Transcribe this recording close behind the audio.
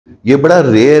ये बड़ा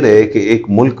रेयर है कि एक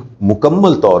मुल्क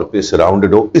मुकम्मल तौर पे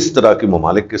सराउंडेड हो इस तरह के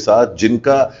ममालिक के साथ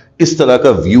जिनका इस तरह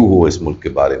का व्यू हो इस मुल्क के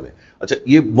बारे में। अच्छा,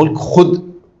 ये मुल्क खुद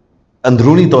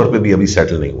अंदरूनी तौर पे भी अभी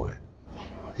सेटल नहीं हुआ है।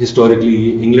 हिस्टोरिकली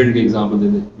इंग्लैंड के एग्जांपल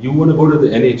देते, you want to go to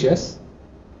the NHS,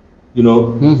 you know,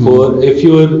 for if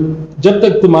you are, जब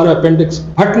तक तुम्हारा अपेंडिक्स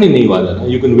फटने नहीं वाला ना,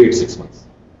 you can wait 6 months.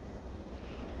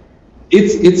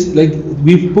 It's like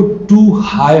we've put too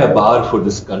high a bar for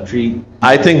this country.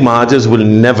 I think Mahajis will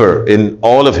never in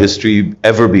all of history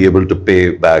ever be able to pay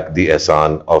back the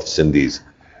ehsan of Sindhis.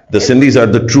 The Sindhis are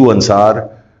the true Ansar.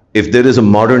 If there is a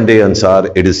modern day Ansar,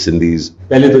 it is Sindhis.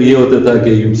 पहले तो ये होता था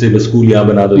कि you'd say school यहाँ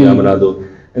बना दो, यहाँ बना दो,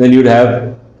 and then you'd have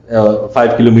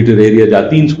 5-kilometer area जहाँ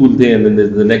 3 schools थे, and then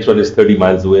the next one is 30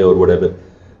 miles away or whatever.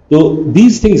 So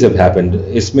these things have happened.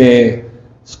 इसमें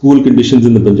school conditions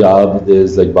in the Punjab,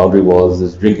 there's like boundary walls,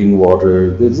 there's drinking water,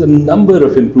 there's a number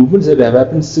of improvements that have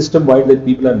happened system-wide that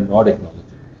people are not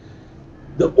acknowledging.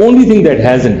 The only thing that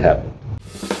hasn't happened,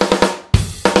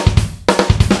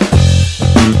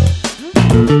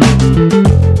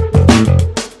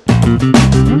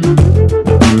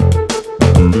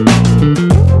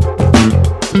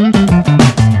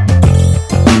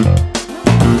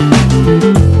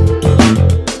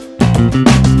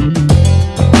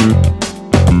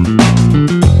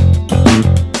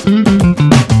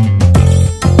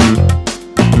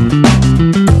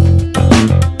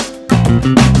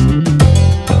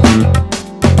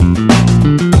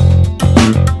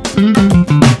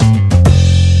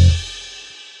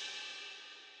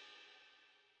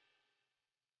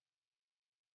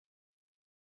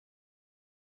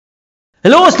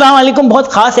 hello अस्सलाम वालेकुम। बहुत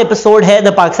खास episode है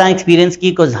the Pakistan experience की,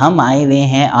 because हम आए हुए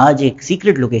हैं आज एक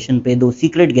सीक्रेट लोकेशन पे 2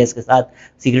 सीक्रेट गेस्ट के साथ।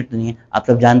 सीक्रेट तो नहीं है, आप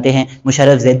सब जानते हैं।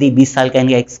 मुशर्रफ ज़ैदी 20 साल का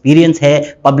इनका एक्सपीरियंस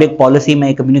है पब्लिक पॉलिसी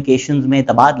में, कम्युनिकेशंस में।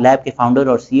 तबाद लैब के फाउंडर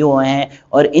और CEO हैं,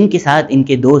 और इनके साथ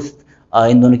इनके दोस्त,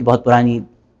 इन दोनों की बहुत पुरानी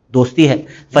दोस्ती है।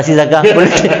 फसी Zaka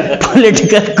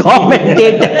political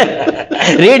commentator,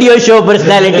 radio show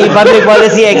personality, public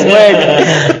policy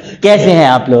expert. कैसे हैं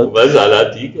आप लोग? बस हालात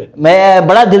ठीक है। मैं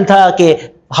बड़ा दिल था कि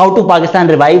हाउ टू पाकिस्तान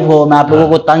रिवाइव हो, मैं आप लोगों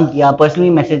को तंग किया, पर्सनली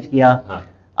मैसेज किया,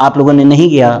 आप लोगों ने नहीं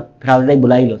किया, फिर आप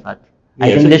बुला ही लो साथ।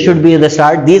 I think this should be the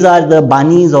start. These are the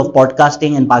बानीज of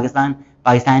podcasting इन पाकिस्तान।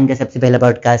 पाकिस्तान का सबसे पहला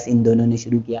पॉडकास्ट इन दोनों ने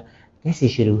शुरू किया। कैसे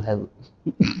शुरू है वो?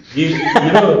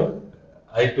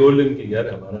 I told him कि यार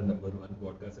हमारा नंबर 1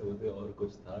 पॉडकास्ट है, वो और कुछ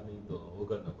था नहीं तो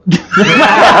होगा number.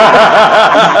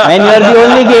 And you are the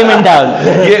only game in town.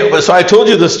 Yeah, so I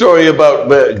told you the story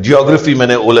about geography.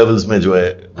 मैंने O levels में जो है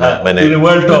मैंने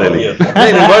वर्ल्ड टॉप लिया।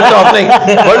 नहीं वर्ल्ड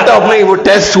टॉप नहीं, वो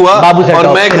टेस्ट हुआ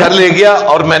और मैं घर ले गया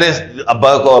और मैंने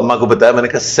अब्बा को अम्मा को बताया, मैंने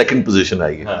कहा 2nd पोजीशन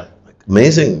आई है।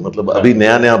 अमेजिंग, मतलब अभी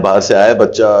नया बाहर से आया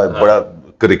बच्चा, बड़ा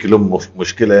करिकुलम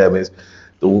मुश्किल है, अमेजिंग।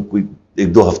 तो वो कोई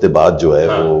 1-2 हफ्ते बाद जो है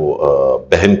वो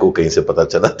बहन को कहीं से पता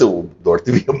चला, तो वो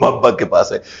दौड़ती हुई अम्मा अब्बा के पास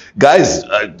है। Guys,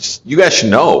 you guys should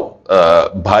know,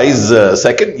 भाई's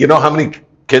 2nd, you know how many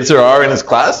kids there are in his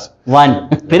class? 1।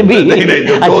 फिर भी नहीं,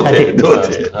 दो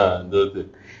थे।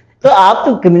 तो आप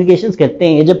तो कम्युनिकेशंस करते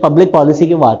हैं, ये जब पब्लिक पॉलिसी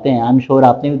के वो आते हैं, आई एम श्योर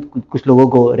आपने भी कुछ लोगों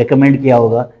को रिकमेंड किया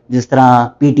होगा, जिस तरह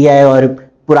PTI और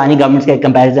पुरानी गवर्नमेंट्स का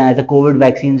कंपैरिजन आया था, Covid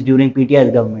vaccine during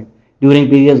PTI's government, during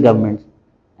previous governments,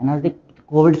 and I was like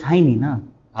Covid था ही नहीं ना।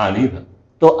 हाँ, नहीं था।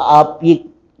 तो आप ये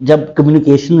जब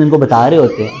कम्युनिकेशन इनको बता रहे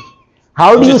होते हैं,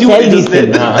 how do you cell these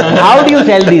things? How do you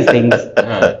cell these things?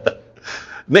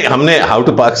 नहीं, हमने how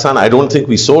to Pakistan, I don't think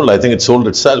we sold, I think it sold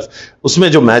itself. उसमें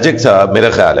जो मैजिक था मेरा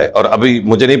ख्याल है, और अभी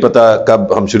मुझे नहीं पता कब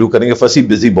हम शुरू करेंगे, फसी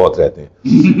बिजी बहुत रहते हैं।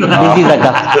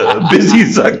 Busy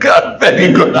Zaka,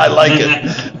 very good, I like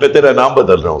it. मैं तेरा नाम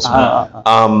बदल रहा हूँ उसमें,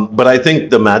 but I think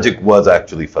the magic was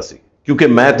actually फसी, क्योंकि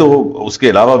मैं तो उसके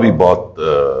अलावा भी बहुत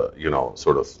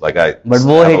sort of like I but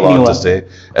वो have a lot to say,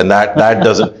 and that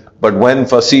doesn't, but when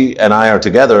Fasi and I are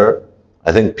together,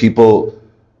 I think people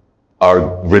are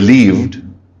relieved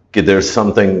that there's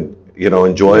something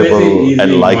enjoyable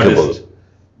and likable.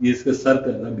 ये इसका sir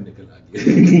का रंग निकल आ गया।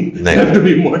 You have to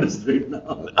be modest right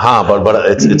now. हाँ, but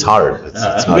it's hard.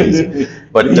 It's not easy.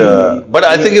 But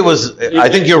I think I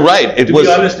think you're right. To be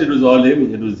honest, it was all him.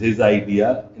 It was his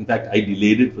idea. In fact, I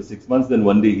delayed it for 6 months. Then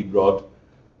one day he brought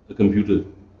a computer.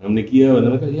 हमने किया,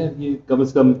 मैंने कहा यार ये कम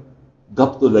से कम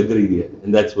गप तो लग रही है,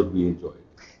 and that's what we enjoy.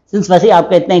 Since वैसे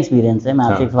आपका इतना एक्सपीरियंस है, मैं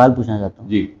आपसे एक सवाल पूछना चाहता हूँ।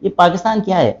 जी। ये पाकिस्तान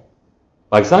क्या है?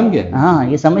 पाकिस्तान क्या है? हाँ,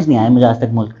 ये समझ नहीं आया मुझे आज तक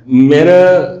मुल्क।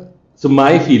 So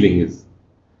my feeling is,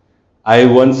 I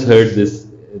once heard this,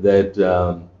 that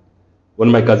one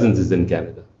of my cousins is in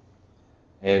Canada,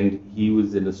 and he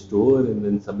was in a store, and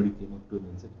then somebody came up to him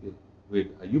and said, "Wait,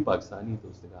 are you Pakistani?" तो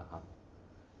उसने कहा हाँ.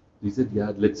 He said,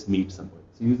 "Yeah, let's meet somewhere."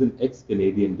 So he was an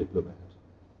ex-Canadian diplomat,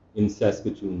 in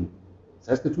Saskatoon.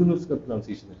 Saskatoon is the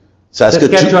pronunciation.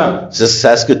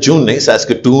 Saskatoon, nahi,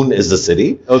 Saskatoon is the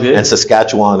city, okay, and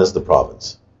Saskatchewan is the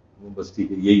province. बस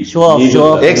ठीक है यही.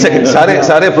 Sure. एक second,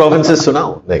 सारे provinces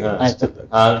सुनाओ. नहीं.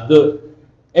 The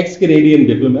ex-Canadian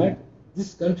diplomat.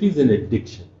 This country is an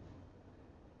addiction.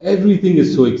 Everything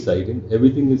is so exciting.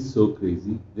 Everything is so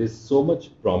crazy. There's so much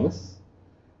promise.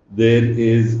 There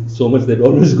is so much that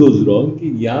always goes wrong. कि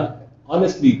यहाँ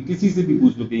honestly किसी से भी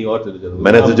पूछ लो कहीं और चले जाओ.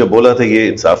 मैंने तुझे बोला था ये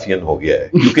इंसाफियन हो गया है,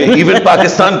 क्योंकि इवन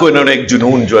पाकिस्तान को इन्होंने एक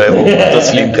जुनून जो है वो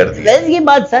तस्लीम कर दिया. ये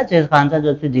बात सच है. खान साहब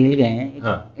जब से जेल गए हैं,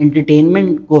 एंटरटेनमेंट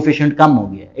कोफिशिएंट कम हो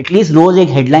गया. एटलीस्ट रोज एक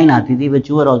हेडलाइन आती थी which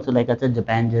you are also like, अच्छा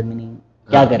जापान जर्मनी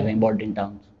क्या कर रहे हैं bordering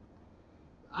towns.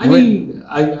 I mean,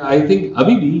 I think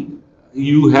अभी भी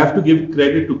you have to give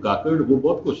credit to Kakkar. वो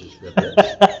बहुत कोशिश कर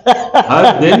रहा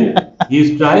है. Then he is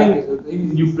trying.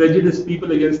 You prejudice people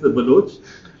against the Baloch.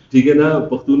 ठीक है ना,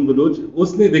 पख्तून बलोच.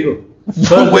 उसने देखो.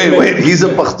 Wait, he's a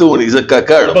Pakhtun, he's a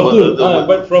Kakkar.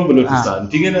 But from Balochistan.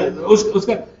 ठीक है ना,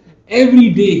 उसका every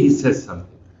day he says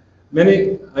something.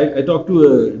 I talked to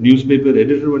a newspaper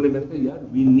editor one day. मैंने कहा यार,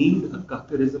 we need a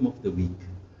Kakkarism of the week.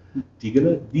 ठीक है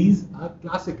ना, these are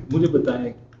classic. मुझे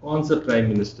बताएं कौन सा प्राइम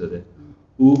मिनिस्टर है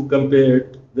who compared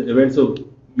the events of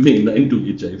May 9 to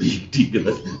HIV. ठीक है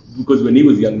ना, because when he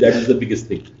was young that is the biggest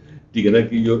thing. ठीक है ना,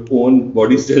 कि your own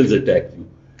body cells attack you.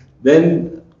 Then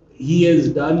he has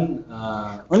done.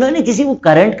 उन्होंने किसी वो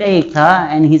करंट का एक था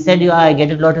and he said I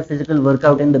get a lot of physical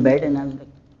workout in the bed and I was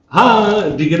like.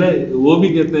 हाँ ठीक है ना, वो भी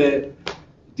कहते हैं.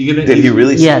 ठीक है ना. Did he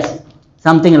really? Yes.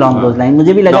 Something along those lines.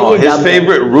 मुझे भी लगा No, his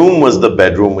favorite room was the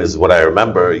bedroom, is what I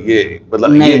remember. ये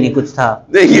मतलब नहीं कुछ था.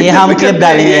 ये हम क्लिप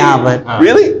डालेंगे यहाँ पर.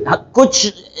 Really?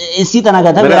 कुछ इसी तरह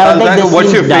का था.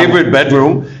 What's your favorite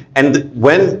bedroom? And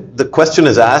when the question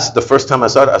is asked, the first time I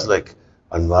saw it, I was like,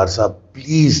 Anwar Saab,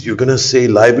 please, you're gonna say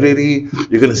library,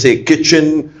 you're gonna say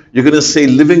kitchen, you're gonna say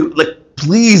living, like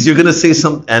please, you're gonna say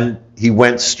something. And he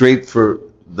went straight for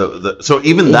the so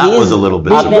even that was a little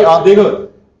bit. देखो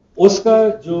उसका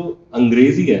जो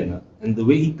अंग्रेजी है ना, and the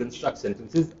way he constructs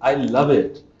sentences, I love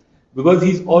it because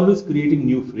he's always creating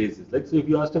new phrases. Like, so if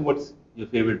you asked him what's your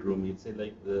favorite room, he'd say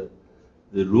like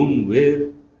the room where,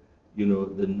 you know,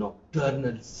 the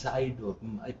nocturnal side of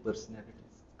my personality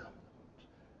is coming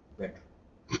out better.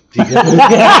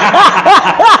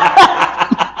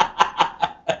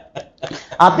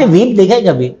 आपने weep देखा है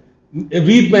कभी?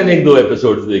 Weep मैंने 1-2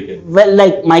 episodes देखे. Well,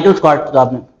 like Michael Scott तो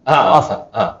आपने.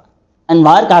 हाँ.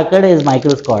 Anwar Kakkar is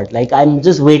Michael Scott. Like I'm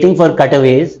just waiting for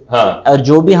cutaways. और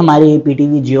जो भी हमारे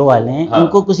PTV जियो वाले हैं,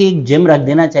 उनको किसी एक जिम रख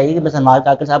देना चाहिए कि बस Anwar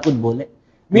Kakkar साहब कुछ बोले.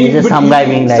 Just some guy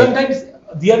being like. Sometimes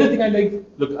the other thing I like,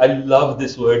 look, I love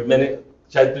this word. मैंने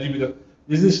शायद तुझे भी कहा.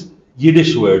 This is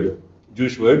Yiddish word,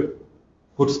 Jewish word,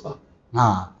 chutzpah.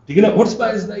 हाँ. ठीक है ना,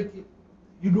 chutzpah is like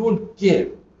you don't care.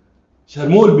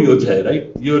 शर्मोल भी हो जाए, right?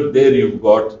 You're there, you've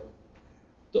got.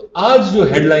 तो आज जो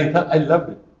headline था, I loved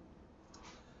it.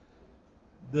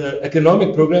 The economic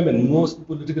program in most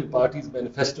political parties'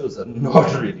 manifestos are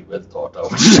not really well thought out.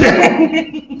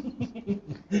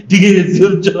 ठीक है, it's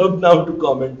your job now to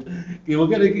comment. कि वो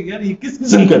कह रहे कि यार ये किस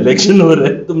किस्म का election हो रहा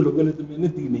है, तुम लोगों ने तो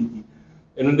मेहनत ही नहीं की.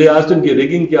 And they asked him कि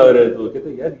rigging क्या हो रहा है, तो वो कहते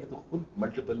यार ये तो खुद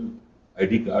multiple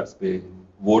ID cards पे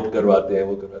वोट करवाते हैं,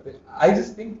 वो करवाते हैं. I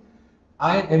just think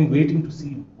I am waiting to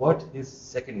see what his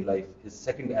second life, his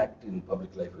second act in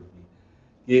public life will be.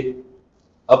 कि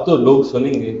अब तो लोग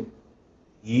सुनेंगे.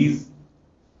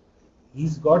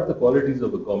 He's got the qualities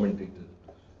of a commentator.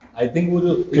 I think वो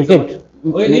जो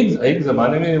एक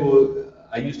ज़माने में वो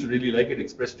I used to really like it.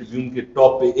 Express Tribune के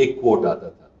top पे एक quote आता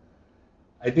था.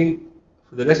 I think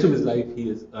for the rest of his life he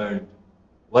has earned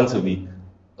once a week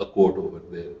a quote over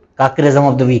there. Kakkarism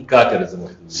of the week. Kakkarism of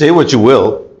the week. Say what you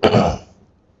will.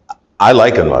 I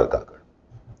like Anwar Kakkar.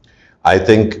 I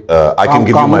think I can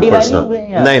give you my personal.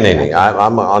 No.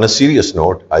 I'm on a serious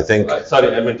note. I think.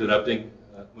 Sorry, I'm interrupting.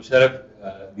 Mosharraf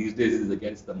these days is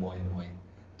against the moy.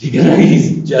 He's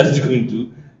just going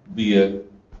to be a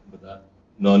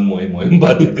non-moy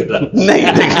बात कर रहा.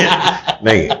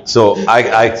 नहीं. So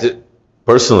I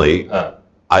personally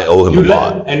I owe him a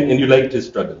lot. And you liked his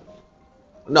struggle.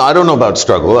 No, I don't know about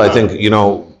struggle. I think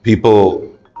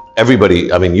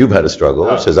everybody. I mean, you've had a struggle.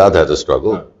 Shahzad had a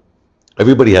struggle.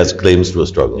 Everybody has claims to a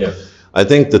struggle. Yeah. I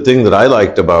think the thing that I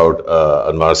liked about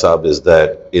Anwar Saab is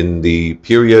that in the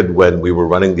period when we were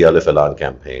running the Alif Elan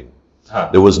campaign,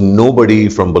 there was nobody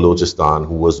from Balochistan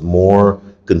who was more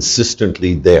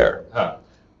consistently there.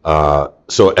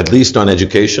 So at least on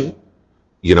education,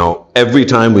 every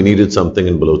time we needed something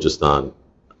in Balochistan,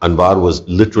 Anwar was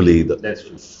literally the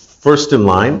first in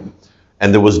line,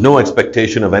 and there was no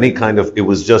expectation of any kind of, it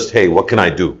was just, hey, what can I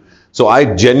do? So I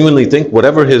genuinely think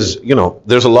whatever his,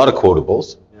 there's a lot of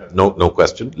quotables, no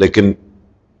question. Like in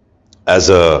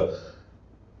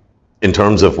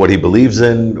terms of what he believes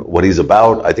in, what he's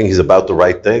about, I think he's about the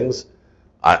right things.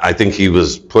 I think he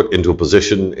was put into a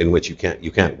position in which you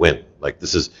can't win. Like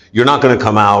you're not going to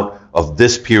come out of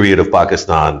this period of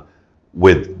Pakistan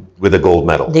with a gold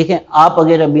medal. देखें, आप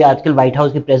अगर अभी आजकल white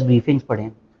house की press briefings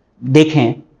पढ़ें, देखें,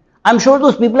 I am sure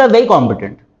those people are very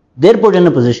competent. They're put in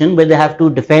a position where they have to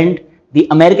defend the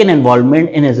American involvement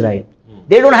in Israel.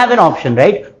 They don't have an option,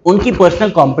 right? उनकी personal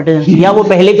competence या वो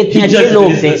पहले कितने अच्छे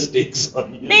लोग थे,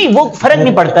 नहीं वो फर्क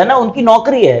नहीं पड़ता ना, उनकी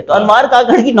नौकरी है. तो अनवार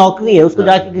काकड़ की नौकरी है, उसको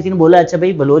जाके किसी ने बोला अच्छा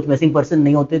भाई बलोच मिसिंग पर्सन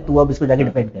नहीं होते, तू अब इसको जाके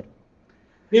डिफेंड कर.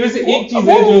 नहीं, वैसे एक चीज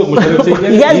है जो मुशर्रफ से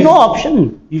he has no option.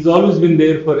 He's always been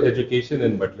there for education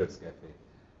and Butler's Cafe.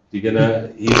 ठीक है ना?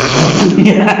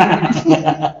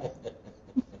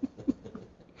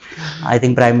 I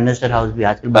think Prime Minister House भी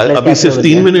आजकल अभी सिर्फ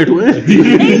 3 मिनट हुए.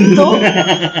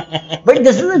 But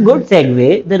this is a good segue.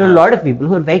 There are a lot of people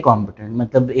who are very competent.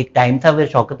 मतलब एक टाइम था where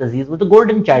शौकत अजीज वो तो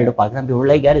golden child of Pakistan. People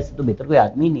were like यार इससे तो बेहतर कोई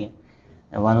आदमी नहीं है.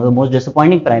 One of the most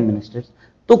disappointing prime ministers.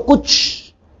 तो कुछ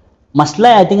मसला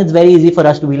है. I think it's very easy for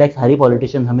us to be like सारी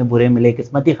politicians हमें बुरे मिले,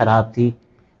 किस्मत ही खराब थी.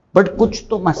 But कुछ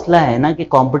तो मसला है ना कि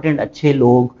competent अच्छे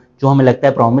लोग जो हमें लगता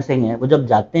है promising है, वो जब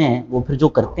जाते हैं वो फिर जो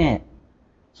करते हैं.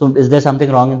 So is there something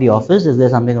wrong in the office? Is there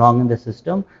something wrong in the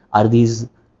system? Are these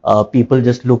people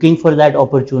just looking for that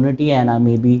opportunity and are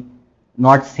maybe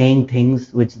not saying things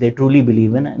which they truly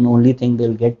believe in and only think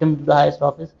they'll get them to the highest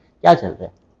office? क्या चल रहा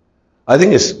है? I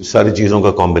think इस सारी चीज़ों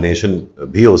का combination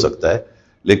भी हो सकता है,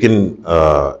 लेकिन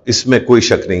इसमें कोई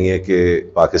शक नहीं है कि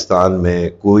पाकिस्तान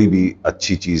में कोई भी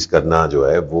अच्छी चीज़ करना जो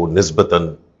है वो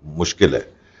निस्बतन मुश्किल है.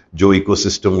 जो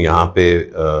इकोसिस्टम यहाँ पे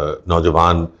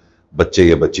नौजवान बच्चे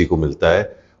या बच्ची को मिलता है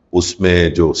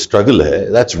उसमें जो स्ट्रगल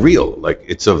है, that's real. Like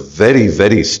it's a very,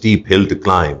 very steep hill to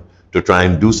climb to try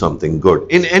and do something good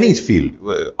in any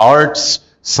field, arts,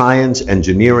 science,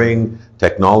 engineering,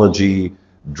 technology,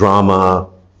 drama,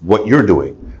 what you're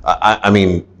doing. I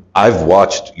mean, I've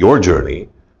watched your journey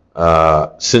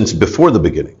since before the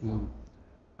beginning,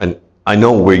 and I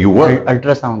know where you were.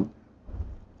 Ultrasound.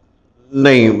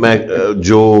 नहीं, मैं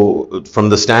जो from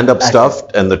the stand-up stuff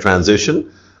and the transition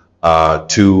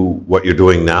to what you're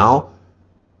doing now,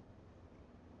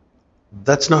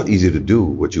 that's not easy to do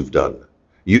what you've done.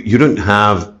 You didn't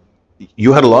have,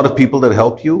 you had a lot of people that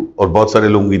helped you, और बहुत सारे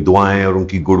लोगों की दुआएं और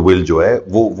उनकी goodwill जो है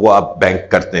वो आप बैंक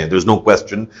करते हैं. There's no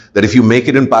question that if you make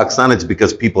it in Pakistan, it's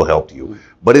because people helped you.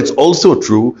 But it's also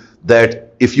true that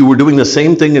if you were doing the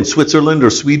same thing in Switzerland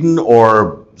or Sweden or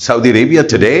Saudi Arabia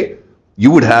today, you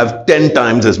would have 10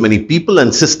 times as many people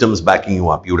and systems backing you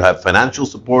up. You would have financial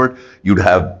support, you'd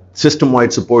have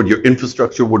system-wide support, your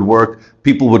infrastructure would work,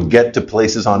 people would get to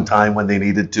places on time when they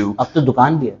needed to. अब तो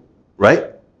दुकान भी है. Right?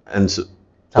 And so,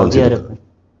 Saudi अरब में.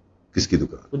 किसकी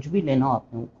दुकान? कुछ भी लेना हो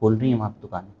आपने खोल रही है वहाँ पे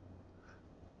दुकान.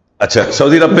 अच्छा,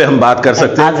 सऊदी अरब पे हम बात कर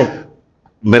सकते हैं.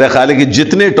 मेरा ख्याल है कि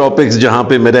जितने टॉपिक्स जहां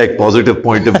पे मेरा एक पॉजिटिव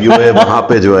पॉइंट ऑफ व्यू है वहां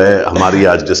पे जो है हमारी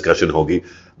आज डिस्कशन होगी.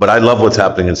 But I love what's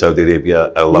happening in Saudi Arabia.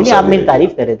 I love. नहीं, आप मेरी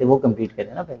तारीफ कर रहे थे, वो कंप्लीट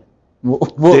करें ना पहले.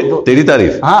 वो तेरी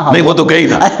तारीफ? हाँ, नहीं वो तो कही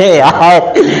ना. अरे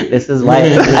यार, दिस इज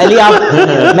व्हाई अली आप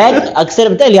मैं अक्सर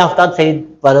बता Ali Aftab Saeed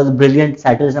one of the brilliant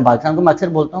सैटिरिस्ट इन पाकिस्तान को मैं अक्सर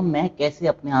बोलता हूँ मैं कैसे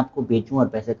अपने आप को बेचूं और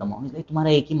पैसे कमाऊं. इसलिए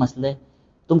तुम्हारा एक ही मसला है,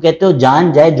 तुम कहते हो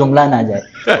जान जाए जुमला ना जाए.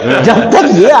 जब तक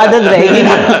ये आदत रहेगी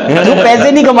तो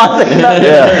पैसे नहीं कमा सकता.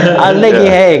 अल्लाह की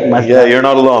है एक मसला. Yeah, you're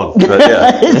not alone. But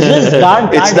yeah.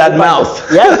 It's that mouth.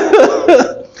 Yeah.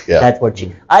 That's what she.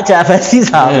 अच्छा फैसी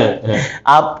साहब,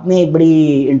 आपने एक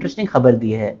बड़ी इंटरेस्टिंग खबर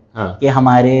दी है कि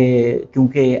हमारे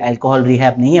क्योंकि अल्कोहल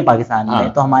रिहैब नहीं है पाकिस्तान में,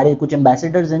 तो हमारे कुछ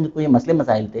एम्बेसडर्स हैं जिनको ये मसले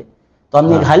मसाइल थे, तो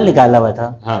हमने एक हल निकाला हुआ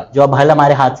था जो अब हल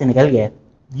हमारे हाथ से निकल गया है.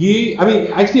 I mean,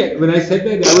 actually, when I said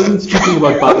that, I wasn't speaking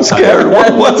about Pakistan. I'm scared.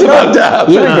 What's about to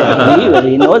happen?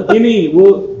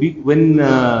 When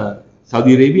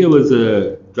Saudi Arabia was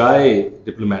a dry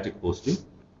diplomatic posting,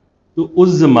 तो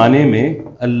उस जमाने में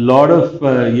a lot of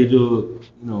ये जो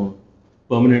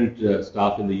permanent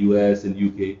staff in the US and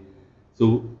UK,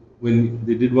 so when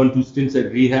they did 1-2 stints at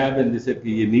rehab and they said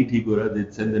कि ये नहीं ठीक हो रहा,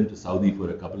 they'd send them to Saudi for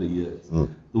a couple of years.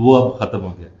 तो वो अब खत्म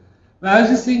हो गया. I was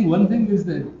just saying one thing is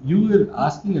that you were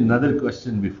asking another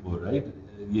question before, right?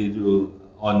 ये जो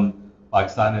on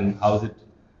Pakistan and how is it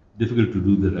difficult to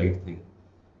do the right thing.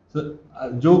 So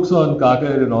jokes on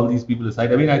Kakkar and all these people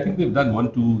aside, I mean I think they've done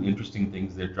 1-2 interesting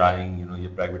things. They're trying, your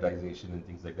privatization and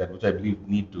things like that, which I believe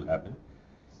need to happen.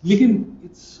 Lekin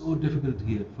it's so difficult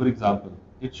here. For example,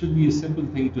 it should be a simple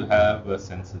thing to have a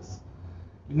census.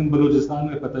 लेकिन बलूचिस्तान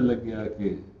में पता लग गया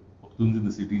कि Pakhtuns in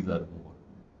the cities are more.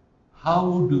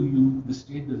 how do you, the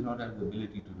state does not have the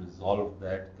ability to resolve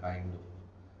that kind of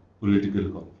political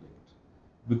conflict?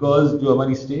 Because जो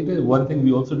हमारी state है, one thing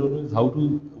we also don't know is how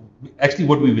to, actually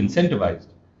what we've incentivized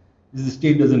is the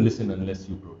state doesn't listen unless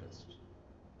you protest,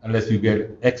 unless you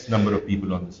get X number of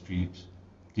people on the street.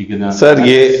 ठीक है ना? Sir,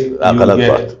 ये गलत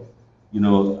बात. You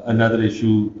know, another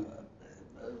issue,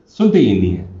 सुनते ही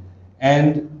नहीं है.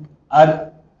 And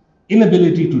our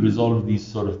inability to resolve these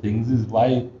sort of things is why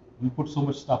we put so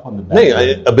much stuff on the back.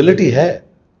 नहीं, ability है,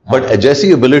 but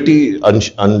जैसी ability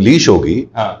unleash होगी,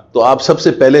 तो आप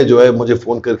सबसे पहले जो है मुझे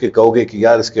फोन करके कहोगे कि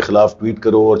यार इसके खिलाफ ट्वीट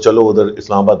करो और चलो उधर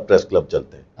इस्लामाबाद प्रेस क्लब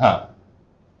चलते हैं.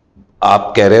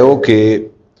 आप कह रहे हो कि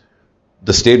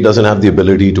the state doesn't have the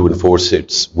ability to enforce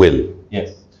its will. Yes.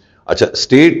 अच्छा,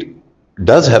 state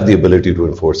does have the ability to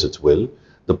enforce its will.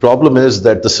 The problem is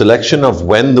that the selection of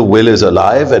when the will is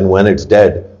alive and when it's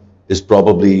dead is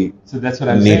probably that's what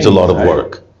I'm needs saying, a lot of right?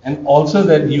 work. And also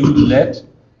that you let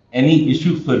any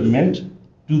issue ferment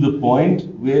to the point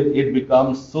where it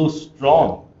becomes so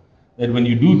strong that when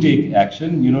you do take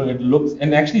action, you know, it looks,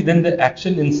 and actually then the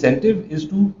action incentive is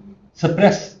to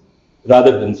suppress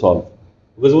rather than solve.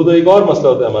 Because वो तो एक और मसला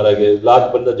होता है हमारा कि लाख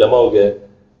बंदा जमा हो गया है,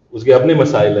 उसके अपने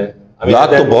मसाइल हैं. लाख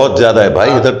तो बहुत ज्यादा है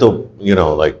भाई, इधर तो you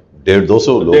know like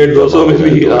 150 लोग. 150 में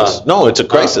भी. No, it's a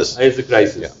crisis. It's a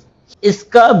crisis. Yeah.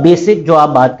 इसका बेसिक जो आप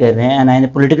बात कर रहे हैं,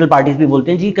 एंड पॉलिटिकल पार्टीज भी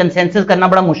बोलते हैं जी कंसेंसस करना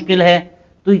बड़ा मुश्किल है,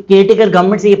 तो केयरटेकर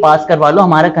गवर्नमेंट से ये पास करवा लो,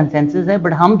 हमारा कंसेंसस है,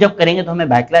 बट हम जब करेंगे तो हमें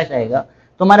बैकलैश आएगा.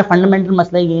 तो हमारा फंडामेंटल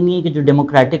मसला ये नहीं है कि जो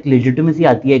डेमोक्रेटिक लेजिटिमेसी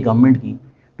आती है गवर्नमेंट की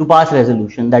to pass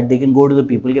resolution that they can go to the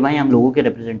people, कि भाई हम लोगों के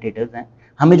रिप्रेजेंटेटिव्स हैं,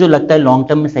 हमें जो लगता है लॉन्ग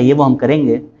टर्म में सही है वो हम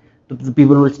करेंगे, तो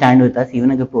people will stand with us,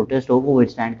 even अगर प्रोटेस्ट हो वो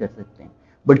स्टैंड कर सकते हैं.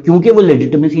 बट क्योंकि वो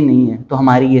लेजिटिमेसी नहीं है तो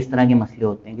हमारे ये इस तरह के मसले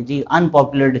होते हैं कि जी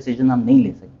अनपॉपुलर डिसीजन हम नहीं ले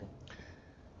सकते.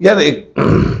 यार एक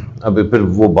अभी फिर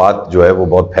वो बात जो है वो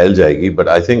बहुत फैल जाएगी, but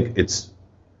I think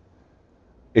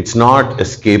it's not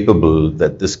escapable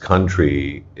that this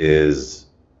country is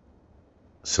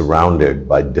surrounded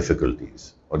by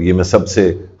difficulties. और ये मैं सबसे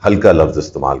हल्का लफ्ज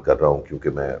इस्तेमाल कर रहा हूँ क्योंकि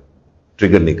मैं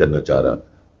ट्रिगर नहीं करना चाह रहा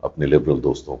अपने लिबरल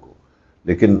दोस्तों को,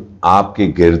 लेकिन आपके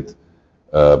गिर्द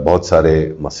बहुत सारे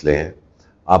मसले हैं.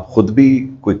 आप खुद भी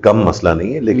कोई कम मसला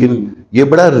नहीं है, लेकिन ये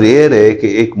बड़ा रेयर है कि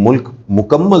एक मुल्क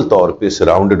मुकम्मल तौर पे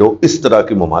सराउंडेड हो इस तरह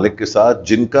के ममालिक के साथ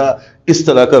जिनका इस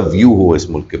तरह का व्यू हो इस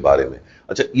मुल्क के बारे में.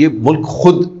 अच्छा, ये मुल्क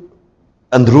खुद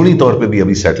अंदरूनी तौर पे भी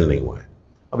अभी सेटल नहीं हुआ है.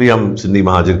 अभी हम सिंधी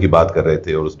महाजिर की बात कर रहे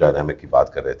थे और उस डायनामिक की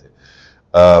बात कर रहे थे.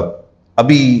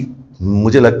 अभी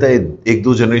मुझे लगता है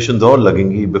 1-2 जनरेशन और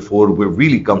लगेंगी before we are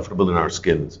really comfortable in our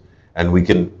skins and we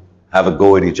can have a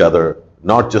go at each other,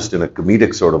 not just in a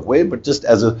comedic sort of way, but just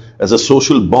as a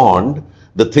social bond.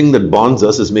 The thing that bonds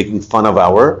us is making fun of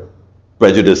our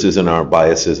prejudices and our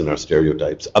biases and our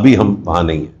stereotypes. Abhi hum wahan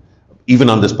nahi hai.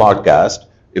 Even on this podcast,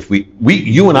 if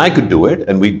you and I could do it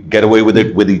and we get away with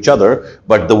it with each other,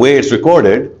 but the way it's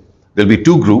recorded, there'll be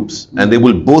 2 groups and they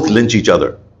will both lynch each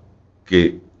other. कि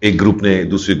एक group ने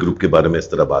दूसरे group के बारे में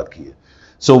इस तरह बात की है.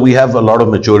 So we have a lot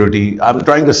of maturity. I'm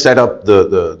trying to set up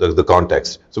the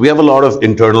context. So we have a lot of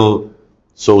internal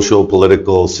social,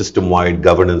 political, system-wide,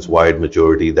 governance-wide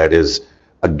maturity that is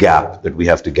a gap that we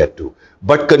have to get to.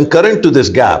 But concurrent to this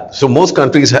gap, so most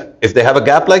countries, if they have a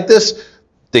gap like this,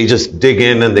 they just dig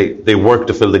in and they work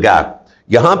to fill the gap.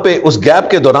 यहाँ पे उस gap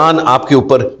के दौरान आपके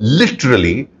ऊपर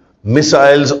literally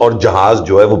missiles और जहाज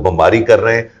जो है वो बमबारी कर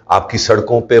रहे हैं, आपकी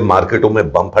सड़कों पे मार्केटों में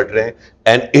बम फट रहे हैं,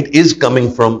 and it is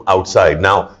coming from outside.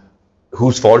 Now,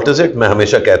 whose fault is it? मैं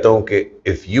हमेशा कहता हूं कि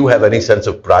if you have any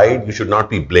sense of pride, you should not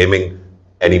be blaming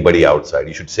anybody outside.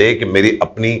 You should say कि मेरी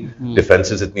अपनी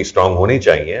डिफेंसेस इतनी स्ट्रांग होनी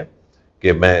चाहिए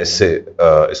कि मैं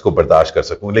इसको बर्दाश्त कर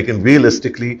सकूं. लेकिन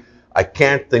realistically, I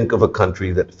can't think of a country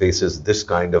that faces this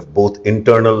kind of both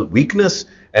internal weakness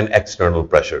and external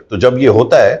pressure. तो जब ये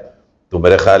होता है तो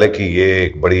मेरा ख्याल है कि ये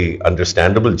एक बड़ी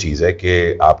अंडरस्टैंडेबल चीज है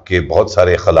कि आपके बहुत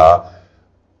सारे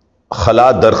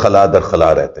खला दर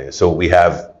खला रहते हैं. So we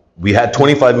had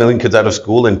 25 million kids out of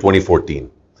school in 2014.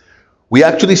 We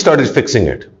actually started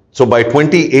fixing it. So by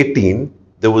 2018,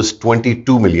 there was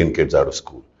 22 million kids out of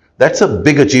school. That's a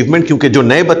big achievement क्योंकि जो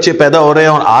नए बच्चे पैदा हो रहे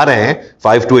हैं और आ रहे हैं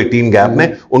 5 to 18 गैप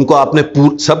में, उनको आपने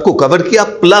सबको कवर किया,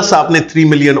 प्लस आपने 3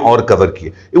 मिलियन और कवर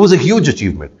किए. It was a huge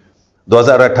achievement.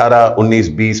 2018, 19,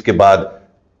 20 के बाद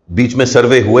बीच में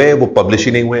सर्वे हुए, वो पब्लिश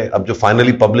ही नहीं हुए. अब जो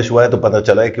फाइनली पब्लिश हुआ है तो पता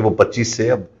चला है कि वो 25 से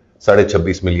अब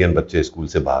 26.5 मिलियन बच्चे स्कूल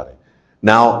से बाहर हैं.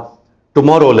 Now,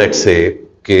 tomorrow let's say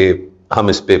कि हम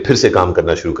इस पे फिर से काम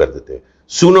करना शुरू कर देते हैं.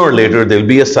 Sooner or later, there'll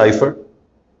be a cipher.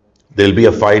 There'll be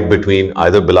a fight between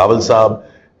either Bilawal Saab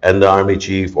and the army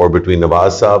chief, or between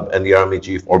Nawaz Saab and the army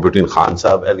chief, or between Khan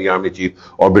Saab and the army chief,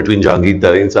 or between Jahangir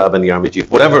Tareen Saab and the army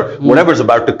chief, whatever is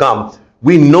about to come,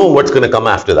 we know what's going to come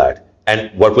after that.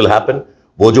 And what will happen?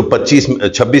 वो जो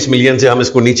 26 million से हम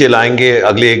इसको नीचे लाएंगे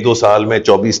अगले 1-2 साल में,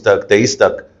 24 तक, 23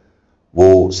 तक,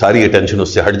 वो सारी अटेंशन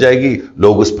उससे हट जाएगी,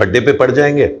 लोग उस फड्डे पे पड़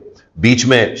जाएंगे. बीच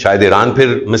में शायद ईरान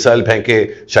फिर मिसाइल फेंके,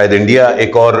 शायद इंडिया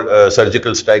एक और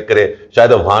सर्जिकल स्ट्राइक करे,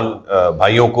 शायद अफगान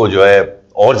भाइयों को जो है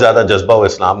और ज्यादा जज्बा हो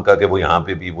इस्लाम का कि वो यहाँ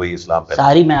पे भी वही इस्लाम है.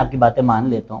 सारी मैं आपकी बातें मान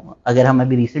लेता हूँ. अगर हम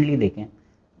अभी रिसेंटली देखें,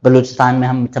 बलूचिस्तान में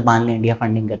हम सब मान लें इंडिया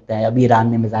फंडिंग करता है, अभी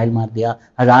ईरान ने मिसाइल मार दिया,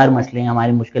 1000 मसले हैं,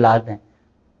 हमारी मुश्किलात हैं,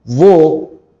 वो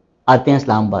आते हैं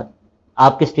इस्लामाबाद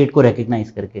आपके स्टेट को रिकग्नाइज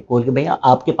करके, बोल के भैया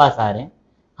आपके पास आ रहे हैं,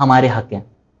 हमारे हक हैं,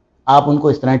 आप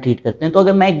उनको इस तरह ट्रीट करते हैं. तो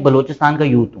अगर मैं एक बलूचिस्तान का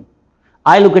यूथ हूँ,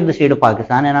 I look at the state of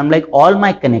Pakistan and I'm like, all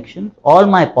my connections, all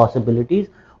my possibilities,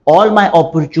 all my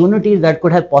opportunities that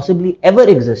could have possibly ever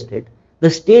existed, the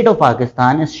state of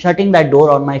Pakistan is shutting that door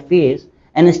on my face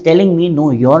and is telling me, no,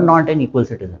 you're not an equal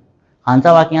citizen. Khan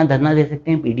साहब आके यहाँ धरना दे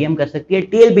सकते हैं, PDM कर सकती है,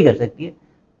 TLP कर सकती है,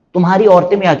 तुम्हारी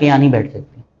औरतें भी आके यहाँ नहीं बैठ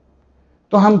सकती.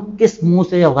 तो हम किस मुंह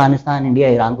से अफगानिस्तान, इंडिया,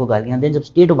 ईरान को गालियां दें जब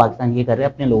स्टेट ऑफ पाकिस्तान ये कर रहे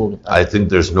हैं अपने लोगों के साथ? I think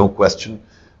there's no question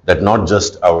that not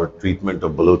just our treatment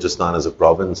of Balochistan as a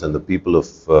province and the people of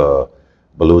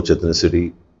Baloch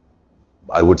ethnicity,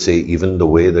 I would say even the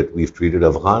way that we've treated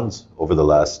Afghans over the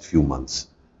last few months.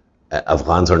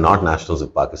 Afghans are not nationals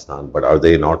of Pakistan, but are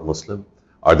they not Muslim?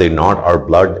 Are they not our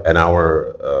blood and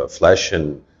our flesh,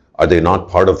 and are they not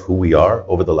part of who we are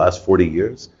over the last 40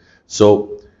 years? So,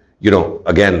 you know,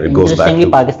 again, it goes back to...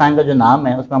 Pakistan का जो नाम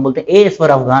है उसमें हम बोलते हैं A is for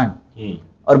Afghan,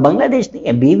 और बांग्लादेश नहीं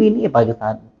है, B भी नहीं है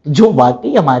पाकिस्तान. जो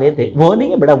वाकई हमारे थे वो नहीं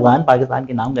है, बड़ा अफगान पाकिस्तान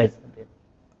के नाम का हिस्सा थे.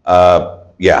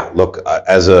 Yeah, look,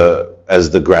 as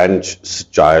the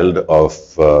grandchild of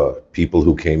people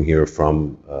who came here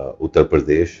from Uttar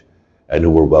Pradesh and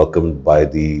who were welcomed by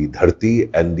the dharti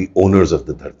and the owners of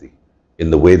the dharti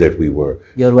in the way that we were.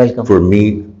 You're welcome. For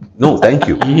me, no, thank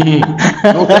you.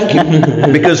 No, thank you.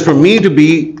 Because for me to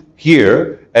be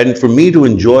here and for me to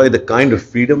enjoy the kind of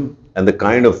freedom and the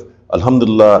kind of,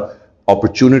 alhamdulillah,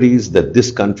 opportunities that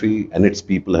this country and its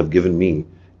people have given me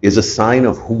is a sign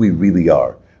of who we really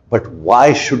are. But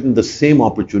why shouldn't the same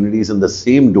opportunities and the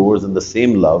same doors and the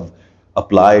same love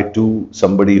apply to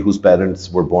somebody whose parents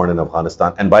were born in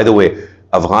Afghanistan? And by the way,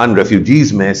 Afghan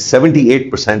refugees में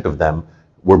 78% of them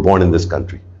were born in this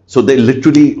country. So they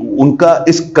literally, उनका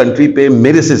इस country पे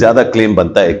मेरे से ज़्यादा claim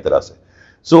बनता है एक तरह से.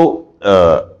 So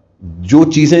जो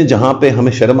चीज़ें जहाँ पे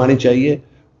हमें शर्म आनी चाहिए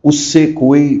उससे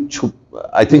कोई छुप,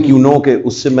 I think you know कि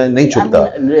उससे मैं नहीं छुपता.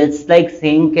 It's like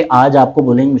saying कि आज आपको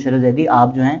बोलेंगे मुशर्रफ ज़ैदी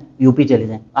आप जो हैं यूपी चले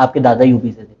जाएं, आपके दादा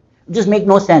यूपी से थे. Just make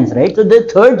no sense, right? So the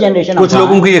third generation. कुछ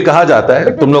लोगों को ये कहा जाता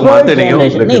है, तुम लोग मानते नहीं हो.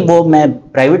 नहीं, वो मैं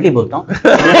प्राइवेटली बोलता हूँ,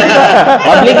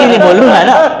 पब्लिकली नहीं बोल रहा है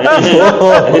ना.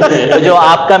 जो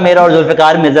आपका, मेरा और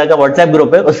जुल्फिकार मिर्जा का व्हाट्सएप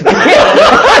ग्रुप है उसमें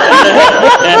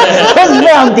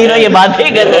हम तीनों ये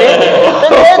बातें करते हैं.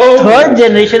 थर्ड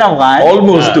जनरेशन अफगान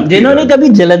ऑलमोस्ट, जिन्होंने कभी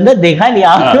जलंधर देखा नहीं,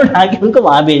 आपने उठा के उनको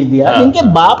वहां भेज दिया. जिनके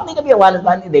बाप ने कभी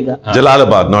अफगानिस्तान नहीं देखा.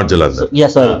 Jalalabad, not Jalandhar.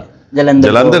 Yes, sorry.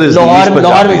 Jalandhar is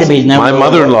Lahore में से भेजना. My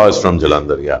mother-in-law is from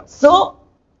Jalandhar, yeah. So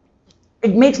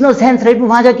it makes no sense, right?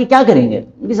 वहां जाके क्या करेंगे?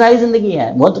 उनकी सारी जिंदगी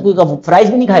है, बहुत कोई फ्राइज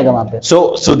भी नहीं खाएगा वहां पे.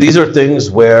 So these are things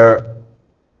where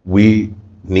we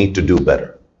need to do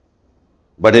better,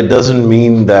 but it doesn't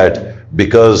mean that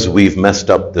because we've messed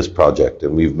up this project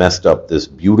and we've messed up this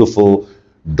beautiful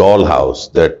dollhouse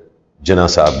that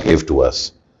Jinnah Saab gave to us,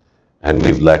 and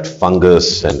we've let fungus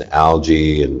and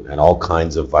algae and all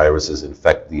kinds of viruses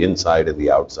infect the inside and the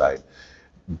outside.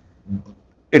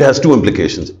 It has two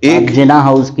implications. आप जिन्ना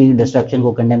house की destruction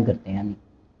को condemn करते हैं?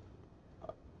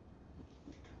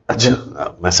 अच्छा,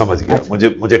 मैं समझ गया.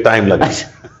 मुझे टाइम लगा.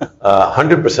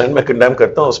 100% मैं कंडेम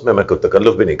करता हूँ, उसमें मैं कोई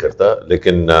तकल्लुफ भी नहीं करता.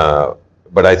 लेकिन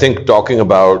but I think talking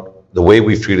about the way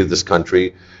we've treated this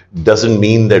country doesn't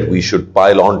mean that we should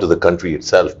pile on to the country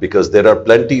itself, because there are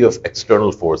plenty of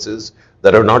external forces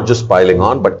that are not just piling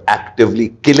on but actively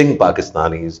killing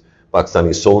Pakistanis,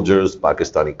 Pakistani soldiers,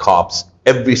 Pakistani cops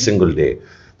every single day.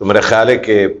 तो मेरा ख्याल है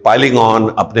कि piling on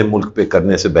अपने मुल्क पे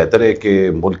करने से बेहतर है कि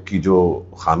मुल्क की जो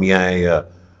खामियां हैं या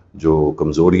जो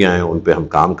कमजोरियां हैं उन पे हम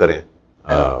काम करें.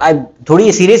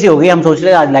 थोड़ी सीरियस हो गई, हम सोच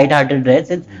रहे आज लाइट हार्टेड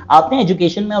रहे. आपने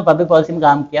एजुकेशन में और पब्लिक पॉलिसी में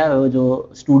काम किया, जो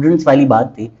स्टूडेंट्स वाली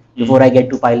बात थी, before I get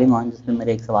to piling on, जिसमें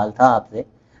मेरा एक सवाल था आपसे,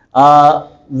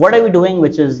 what are we doing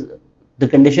which is the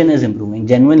condition is improving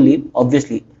genuinely?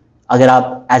 Obviously, अगर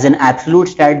आप as an absolute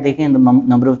stat देखें, the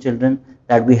number of children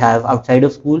that we have outside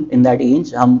of school in that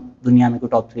age, हम दुनिया में को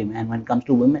top 3 में, and when it comes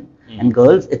to women and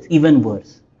girls, it's even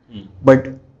worse. But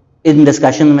in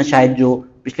discussion में शायद जो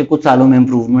पिछले कुछ सालों में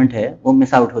इम्प्रूवमेंट है वो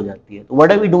मिस आउट हो जाती है. तो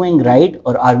what are we doing right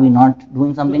और are we not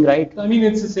doing something right? I mean,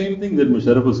 it's the same thing that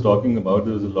Mosharraf was talking about.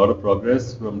 There was a lot of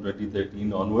progress from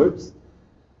 2013 onwards.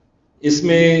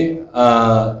 Isme,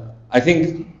 I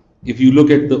think if you look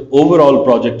at the overall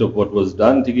project of what was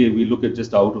done, we look at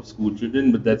just out of school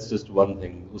children, but that's just one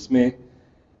thing. Usme,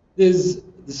 there's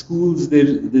the schools,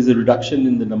 there's a reduction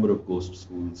in the number of ghost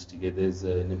schools. There's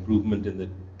an improvement in the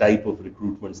type of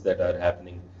recruitments that are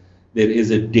happening. There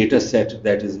is a data set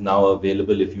that is now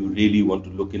available if you really want to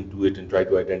look into it and try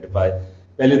to identify.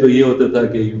 पहले तो ये होता था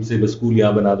कि you'd say बस school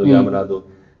यहाँ बना दो,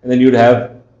 and then you'd have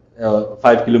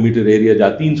 5 kilometer area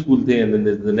जहाँ 3 schools थे, and then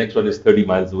the next one is 30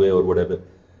 miles away or whatever.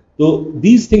 So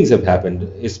these things have happened.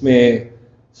 इसमें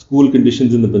school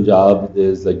conditions in the Punjab,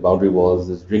 there's like boundary walls,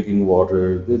 there's drinking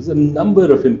water, there's a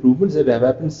number of improvements that have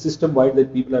happened system-wide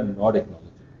that people are not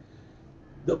acknowledging.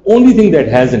 The only thing that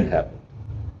hasn't happened,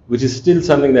 which is still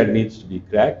something that needs to be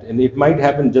cracked, and it might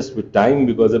happen just with time,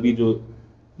 because abhi jo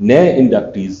नए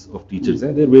inductees of teachers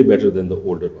हैं, they're way better than the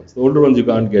older ones. The older ones you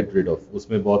can't get rid of.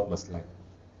 उसमें बहुत मसला है.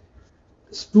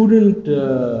 Student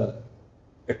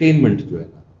attainment जो है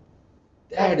ना,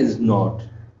 that is not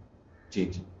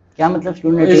changing. क्या मतलब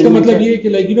student इसका मतलब ये है कि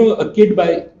like you know a kid by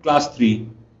class 3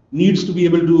 needs to be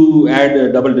able to add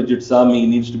a double digit sum, he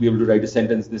needs to be able to write a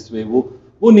sentence this way.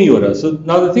 वो नहीं हो रहा. So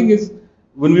now the thing is,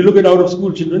 when we look at out of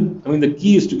school children, I mean the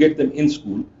key is to get them in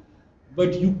school,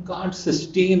 but you can't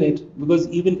sustain it because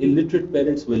even illiterate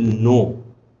parents will know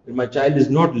that my child is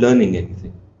not learning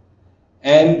anything.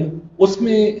 And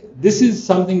usme, this is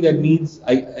something that needs,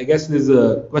 I guess there's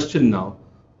a question now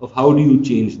of how do you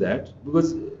change that,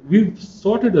 because we've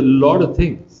sorted a lot of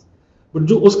things, but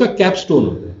jo uska capstone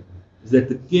hota hai is that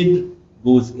the kid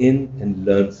goes in and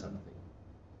learns something.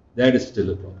 That is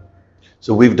still a problem.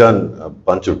 So we've done a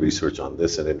bunch of research on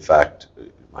this, and in fact,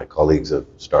 my colleagues have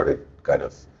started kind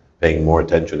of paying more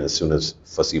attention as soon as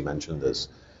Fasi mentioned this.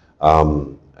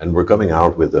 And we're coming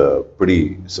out with a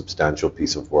pretty substantial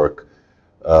piece of work.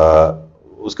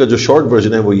 Uska jo short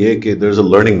version hai wo ye कि there's a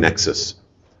learning nexus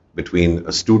between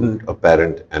a student, a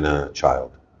parent, and a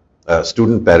child. A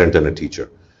student, parent, and a teacher.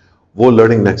 वो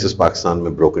learning nexus Pakistan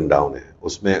में broken down है.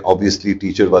 उसमें obviously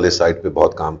teacher वाले side पे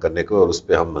बहुत काम करने को, और उस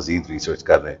पे हम मज़ीद research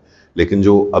कर रहे हैं. लेकिन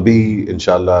जो अभी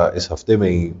इंशाल्लाह इस हफ्ते में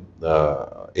ही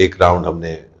एक राउंड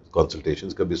हमने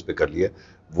consultations का भी उस पे कर लिया,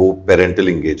 वो parental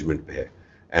engagement पे है.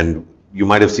 And you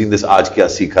might have seen this आज क्या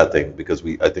सीखा thing, because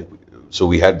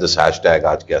we had this hashtag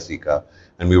आज क्या सीखा,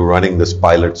 and we were running this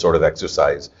pilot sort of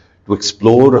exercise to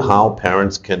explore how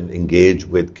parents can engage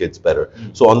with kids better.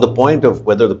 So on the point of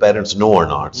whether the parents know or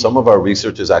not, some of our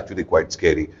research is actually quite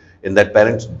scary in that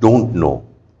parents don't know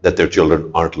that their children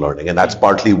aren't learning, and that's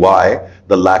partly why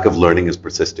the lack of learning is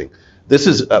persisting. This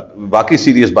is वाकई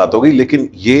serious बात होगी, लेकिन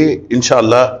ये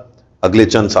इंशाल्लाह अगले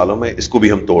चंद सालों में इसको भी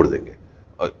हम तोड़ देंगे,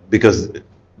 because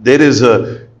there is a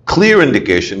clear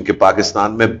indication कि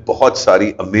पाकिस्तान में बहुत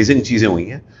सारी amazing चीजें हुई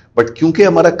हैं, but क्योंकि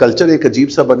हमारा कल्चर एक अजीब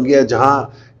सा बन गया है जहां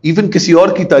इवन किसी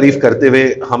और की तारीफ करते हुए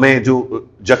हमें जो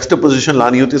juxtaposition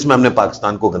लानी होती है उसमें हमने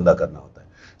पाकिस्तान को गंदा करना होता है.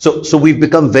 So we've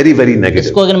become very very negative.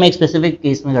 इसको अगर मैं एक स्पेसिफिक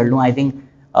केस में कर लूं, I think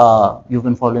you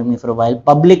can follow me for a while.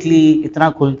 Publicly इतना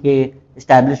खुल के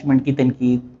एस्टैब्लिशमेंट की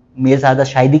तनकीद मेरे साथ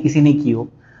शायद ही किसी ने की हो,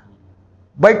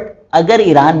 बट अगर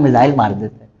ईरान मिसाइल मार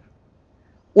देता है,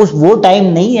 उस वो टाइम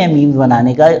नहीं है मीम्स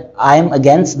बनाने का. I am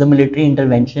against the military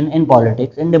intervention in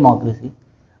politics in democracy,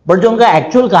 but जो उनका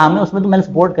एक्चुअल काम है उसमें तो मैंने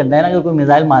सपोर्ट करना है ना. अगर कोई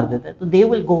मिसाइल मार देता है तो they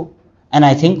will go, and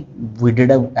I think we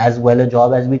did as well a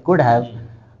job as we could have.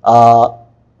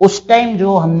 उस टाइम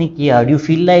जो हमने किया, do you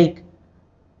feel like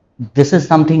this is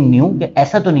something new? कि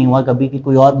ऐसा तो नहीं हुआ कभी कि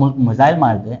कोई और मुल्क मिसाइल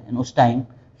मार दे, एंड उस टाइम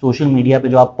सोशल मीडिया पे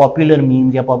जो आप पॉपुलर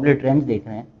मीम्स या पॉपुलर ट्रेंड्स देख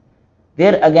रहे हैं, they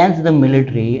are against the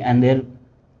military and they are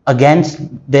against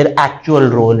their actual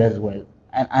role as well,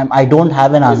 and I don't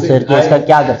have an answer कि उसका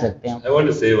क्या कर सकते हैं. I want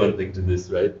to say one thing to this,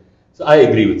 right? So I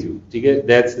agree with you. ठीक है,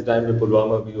 that's the time when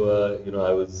Pulwama भी हुआ, you know,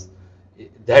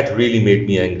 that really made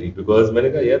me angry, because मैंने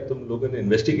कहा यार तुम लोगों ने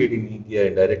investigate ही नहीं किया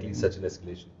indirectly such an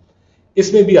escalation.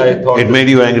 इसमें भी I thought it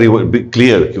made you angry, be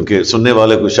clear, क्योंकि सुनने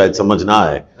वाले को शायद समझ ना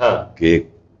आए कि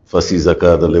Fasi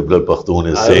Zaka, the liberal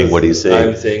Pakhtun, is saying what he's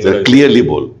saying. So clearly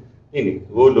बोल. नहीं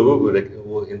वो लोगों को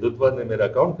वो हिंदुत्ववाद ने मेरा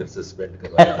अकाउंट फिर सस्पेंड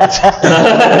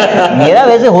करवाया. मेरा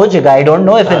वैसे हो चुका. I don't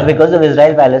know if it's because of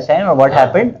Israel Palestine और व्हाट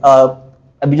हैपेंड.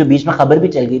 अभी जो बीच में खबर भी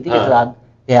चल गई थी कि इस्राइल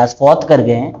रियाज फौत कर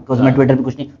गए हैं, बिकॉज़ मैं ट्विटर पे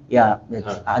कुछ नहीं, या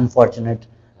it's unfortunate.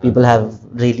 People have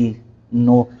really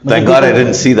no, thank God I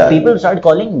didn't see that. People start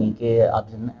calling me कि आप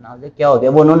जानते क्या हो गया.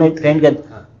 वो उन्होंने ट्रेंड कर,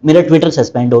 मेरा ट्विटर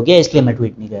सस्पेंड हो गया इसलिए मैं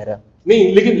ट्वीट नहीं कर रहा.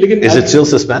 नहीं लेकिन is it still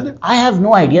suspended? I have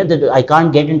no idea, that I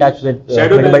can't get in touch with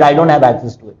Twitter, but I don't have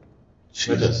access to it.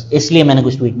 इसलिए मैंने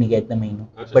कुछ ट्वीट नहीं किया इतने महीनों,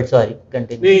 बट सॉरी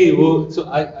कंटिन्यू। नहीं वो so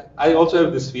I also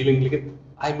have this feeling, लेकिन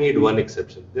I made one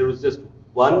exception. There was just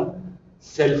one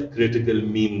self-critical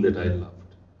meme that I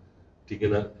loved. ठीक है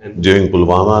ना? And during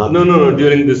Pulwama? No,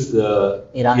 during this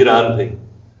Iran thing.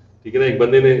 ठीक है ना? एक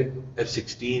बंदे ने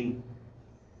F-16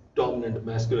 dominant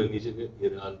masculine नीचे के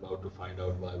Iran about to find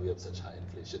out why we have such high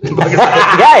inflation in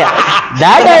Pakistan. Yeah,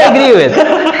 that I agree with.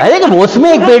 I think उसमें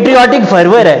एक patriotic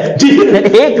fervor है।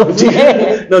 एक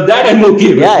उसमें No, that I'm okay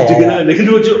with. Yeah, ठीक है ना? लेकिन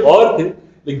वो जो और थे,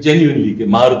 like genuinely के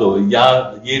मार दो या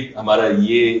ये हमारा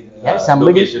ये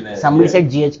location है। Somebody said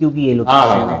GHQ की ये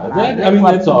location है। I mean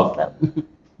that's off.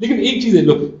 लेकिन एक चीज है,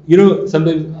 look, you know,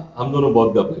 sometimes हम दोनों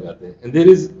बहुत गप लगाते हैं, and there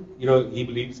is, you know, he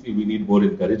believes कि we need more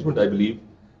encouragement. I believe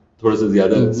थोड़ा सा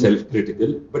ज्यादा self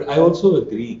critical, but I also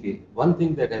agree कि one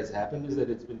thing that has happened is that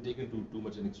it's been taken to too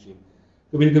much an extreme.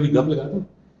 कभी न कभी गप लगाता हूँ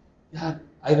यार,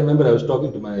 I remember I was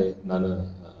talking to my nana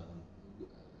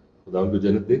खुदा उनको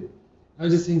जन्नत दे, I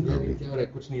was just saying यार क्या हो रहा है,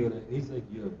 कुछ नहीं हो रहा है, he's like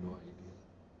you have no idea,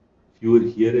 if you were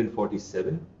here in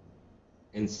 47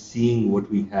 and seeing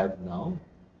what we have now,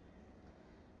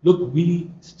 look, we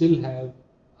still have,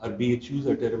 our BHUs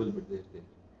are terrible but they're there,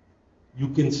 you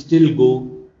can still go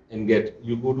and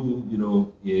you go to, you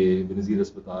know, Benazir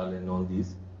Hospital and all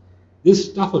these, there's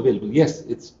stuff available, yes,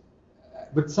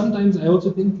 but sometimes I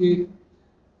also think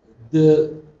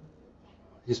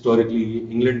historically,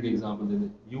 England के example,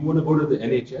 you want to go to the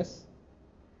NHS,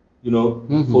 you know,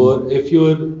 for if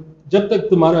you're, जब तक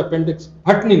तुम्हारा appendix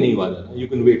फटने नहीं वाला ना, you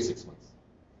can wait 6 months.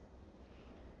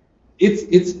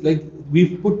 It's like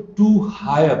we've put too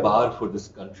high a bar for this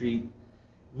country.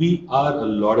 We are a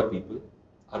lot of people.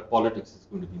 Our politics is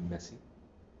going to be messy.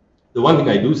 The one thing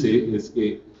I do say is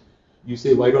that you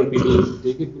say why don't people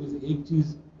take it, because एक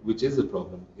चीज which is a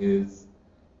problem is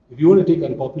if you want to take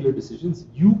unpopular decisions,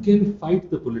 you can fight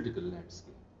the political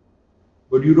landscape,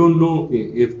 but you don't know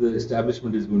if the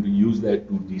establishment is going to use that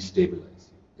to destabilize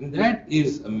you, and that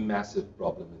is a massive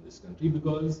problem in this country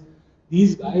because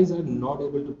these guys are not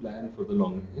able to plan for the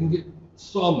long run. इनके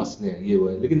 100 मसले हैं ये वो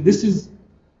है, लेकिन this is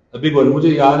a big one. मुझे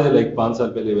याद है like 5 साल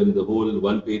पहले when the whole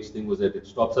one page thing was that it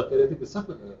stops up, कह रहे थे कि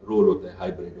सब रोल होता है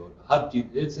hybrid और हर चीज,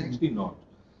 it's actually not.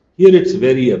 Here it's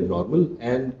very abnormal,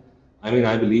 and I mean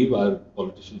I believe our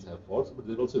politicians have faults, but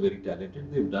they're also very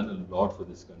talented. They've done a lot for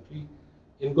this country.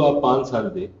 इनको आप 5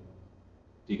 साल दे,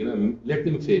 ठीक है ना? Let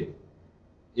them fail.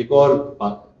 एक और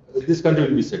this country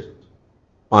will be settled.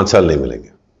 5 साल नहीं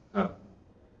मिलेंगे.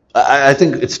 I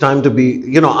think it's time to be,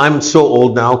 you know, I'm so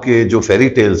old now कि जो fairy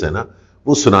tales है ना,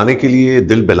 वो सुनाने के लिए,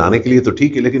 दिल बहलाने के लिए तो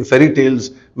ठीक है, लेकिन फेरी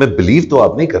टेल्स में बिलीव तो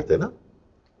आप नहीं करते ना।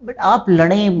 बट आप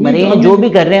लड़े मरे जो भी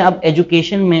कर रहे हैं, अब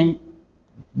एजुकेशन में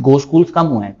गो स्कूल्स कम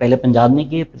हुए हैं, पहले पंजाब ने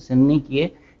किए, फिर सिंध ने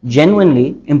किए, जेन्युइनली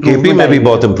इंप्रूवमेंट, केपी में भी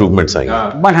बहुत इंप्रूवमेंट्स आई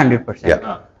हैं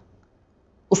 100%।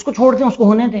 उसको छोड़ दें, उसको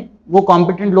होने दें, वो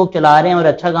कॉम्पिटेंट लोग चला रहे हैं और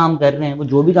अच्छा काम कर रहे हैं, वो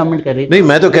जो भी गवर्नमेंट कर रही है। नहीं,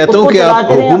 मैं तो कहता हूं कि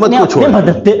आप हुकूमत को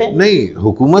छोड़ें, नहीं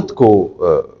हुकूमत को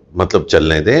मतलब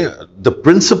चलने दें। The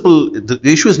principal, the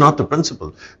issue is not the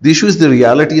principal, the issue is the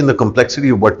reality and the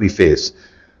complexity of what we face.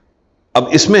 अब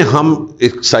इसमें हम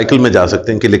एक साइकिल में जा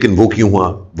सकते हैं कि लेकिन वो क्यों हुआ,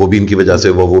 वो भी इनकी वजह से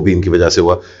हुआ, वो भी इनकी वजह से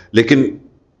हुआ, लेकिन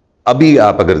अभी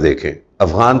आप अगर देखें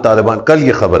अफगान तालिबान, कल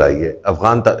ये खबर आई है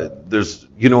Afghan,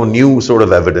 you know new sort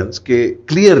of evidence के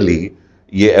क्लियरली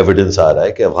ये एविडेंस आ रहा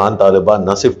है कि अफगान तालिबान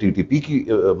न सिर्फ टीटीपी की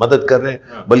मदद कर रहे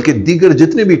हैं बल्कि दीगर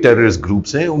जितने भी टेररिस्ट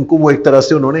ग्रुप्स हैं उनको वो एक तरह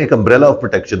से उन्होंने एक अम्ब्रेला ऑफ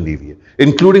प्रोटेक्शन दी हुई है,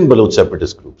 including Bloch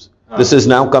separatist groups. This is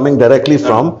now coming directly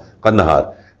from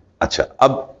Kandahar. अच्छा,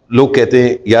 अब लोग कहते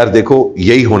हैं यार देखो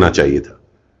यही होना चाहिए था,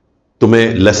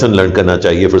 तुम्हें लेसन लर्न करना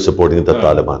चाहिए फॉर सपोर्टिंग द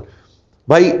तालिबान।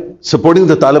 भाई सपोर्टिंग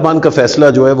द तालिबान का फैसला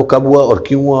जो है वो कब हुआ और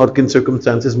क्यों हुआ और किन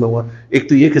सर्कमस्टेंसेस में हुआ? एक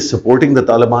तो ये कि supporting the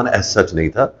Taliban as such नहीं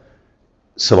था,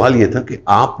 सवाल ये था कि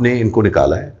आपने इनको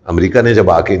निकाला है, अमेरिका ने जब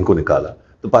आके इनको निकाला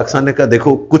तो पाकिस्तान ने कहा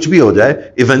देखो कुछ भी हो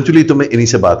जाए इवेंचुअली तुम्हें इन्हीं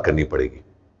से बात करनी पड़ेगी।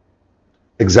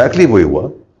 एग्जैक्टली वही हुआ,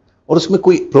 और उसमें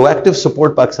कोई प्रोएक्टिव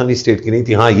सपोर्ट पाकिस्तानी स्टेट की नहीं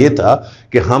थी। हाँ, ये था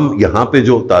कि हम यहां पे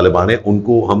जो तालिबान है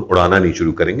उनको हम उड़ाना नहीं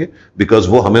शुरू करेंगे बिकॉज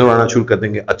वो हमें उड़ाना शुरू कर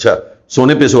देंगे। अच्छा,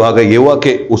 सोने पे सुहागा ये हुआ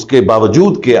कि उसके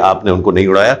बावजूद कि आपने उनको नहीं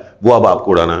उड़ाया, वो अब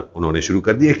आपको उड़ाना उन्होंने शुरू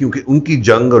कर दिया, क्योंकि उनकी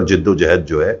जंग और जिद्दोजहद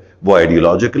जो है वो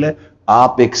आइडियोलॉजिकल है।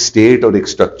 आप एक स्टेट और एक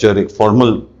स्ट्रक्चर, एक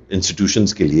फॉर्मल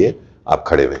इंस्टीट्यूशंस के लिए आप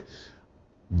खड़े हुए।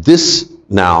 This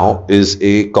now is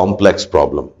a complex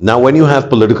problem. Now when you have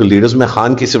political leaders, मैं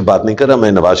खान की सिर्फ बात नहीं कर रहा,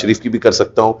 मैं नवाज शरीफ की भी कर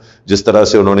सकता हूं, जिस तरह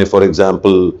से उन्होंने फॉर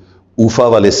एग्जांपल ऊफा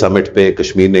वाले समिट पे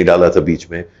कश्मीर नहीं डाला था बीच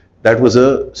में, that was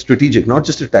a strategic, not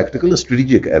just a tactical, a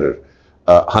strategic error.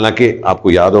 हालांकि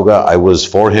आपको याद होगा I was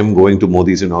for him going to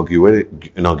Modi's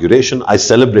inauguration, I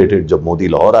celebrated जब मोदी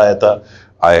लाहौर आया था,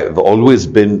 I've always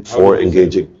been for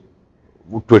engaging.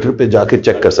 Twitter पे जाके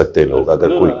चेक कर सकते हैं लोग अगर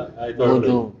कोई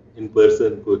in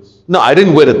person कुछ. No, I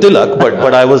didn't wear a tilak,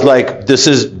 but I was like,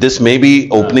 this may be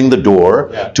opening the door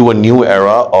to a new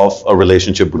era of a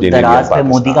relationship between India and Pakistan.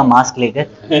 Modi का मास्क लेकर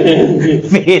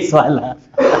face वाला.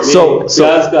 So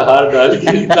प्याज का हार डाल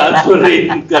के transfer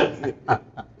करके.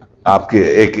 आपके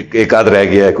एक आध रह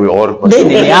गया है कोई और?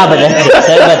 नहीं आप बताएं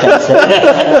सर.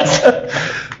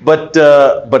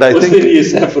 But I think ये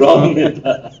सैफरॉन में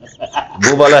था.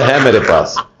 वो वाला है मेरे पास.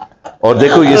 और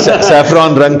देखो ये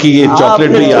सैफरॉन रंग की ये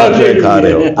चॉकलेट भी आप खा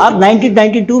रहे हो. आप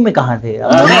 1992 में कहाँ थे?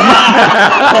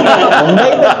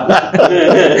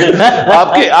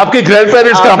 आपके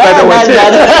ग्रैंडपेरेंट्स कहाँ पैदा हुए थे?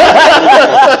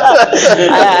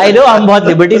 आई नो हम बहुत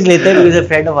लिबर्टीज लेते हैं with a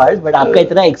friend of hours, but आपका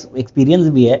इतना एक्सपीरियंस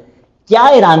भी है. क्या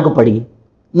ईरान को पड़ी?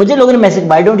 मुझे लोगों ने message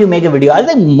why don't you make a video.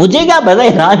 अरे मुझे क्या पता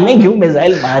ईरान में क्यों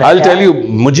मिसाइल मारा. I'll tell you,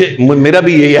 मेरा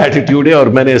भी यही एटीट्यूड है और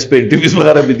मैंने इस पे इंटरव्यूज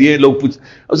वगैरह भी दिए. लोग पूछ,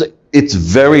 it's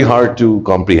very hard to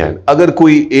comprehend. अगर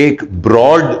कोई एक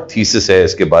ब्रॉड थीसिस है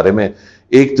इसके बारे में,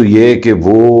 एक तो ये कि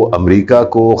वो अमेरिका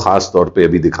को खास तौर पे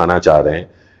अभी दिखाना चाह रहे हैं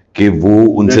कि वो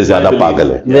उनसे ज्यादा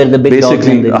पागल है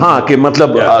बेसिकली. हाँ कि मतलब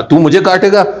तू मुझे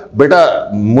काटेगा बेटा,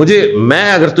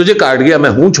 मैं अगर तुझे काट गया, मैं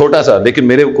हूं छोटा सा लेकिन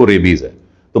मेरे को रेबीज है,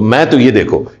 तो मैं तो ये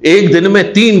देखो एक दिन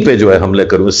में 3 पे जो है हमले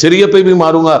करूंगा. सीरिया पे भी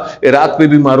मारूंगा, इराक पे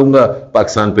भी मारूंगा,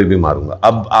 पाकिस्तान पे भी मारूंगा.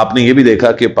 अब आपने ये भी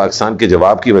देखा कि पाकिस्तान के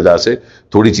जवाब की वजह से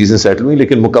थोड़ी चीजें सेटल हुई,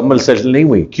 लेकिन मुकम्मल सेटल नहीं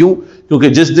हुई. क्यों? क्योंकि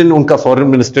जिस दिन उनका फॉरेन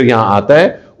मिनिस्टर यहां आता है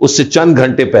उससे चंद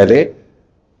घंटे पहले,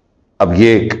 अब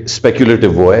ये एक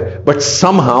स्पेक्युलेटिव वो है, but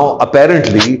somehow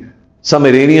apparently some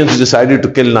Iranians decided to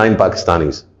kill 9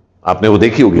 Pakistanis. आपने वो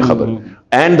देखी होगी खबर.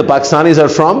 And the Pakistanis are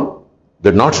from, they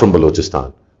are not from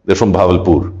Balochistan, they're from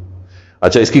Bahawalpur.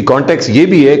 अच्छा, इसकी कॉन्टेक्स्ट ये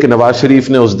भी है कि नवाज शरीफ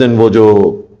ने उस दिन वो जो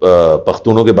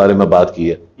पख्तूनों के बारे में बात की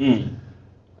है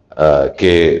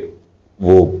कि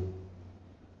वो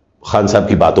खान साहब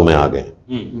की बातों में आ गए,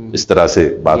 इस तरह से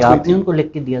बात हुई आपने थी. उनको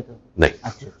लिख के दिया था? नहीं.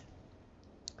 अच्छा.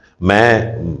 मैं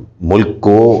मुल्क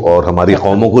को और हमारी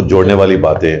कौमों को जोड़ने वाली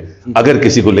बातें अगर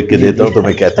किसी को लिख के देता हूं तो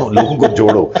मैं कहता हूं लोगों को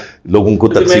जोड़ो, लोगों को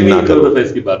तकसीम ना करो.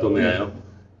 इसकी बातों में आया हूं,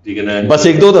 ठीक है ना, बस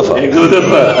एक दो दफा.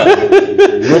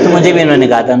 वो तो मुझे भी इन्होंने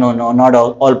कहा था, no not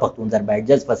all पख्तून्स are bad,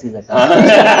 just फसी ज़का.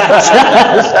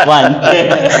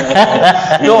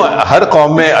 नो, हर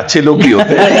कौम में अच्छे लोग भी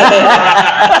होते हैं.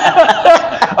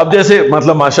 अब जैसे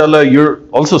मतलब माशाल्लाह you are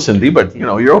also Sindhi, but you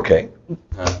know you are okay.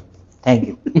 Thank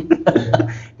you.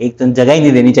 एक तो जगह ही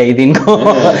नहीं देनी चाहिए थी इनको.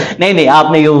 नहीं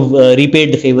आपने you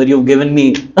repaid the favour, you given me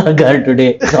घर today.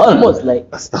 Almost like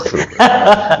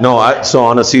no. So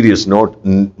on a serious note,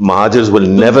 महाजिर्स will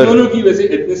never. दोनों की वैसे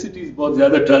एथनिसिटीज बहुत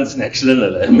ज्यादा ट्रांसनेशनल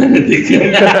है, मैंने देखा.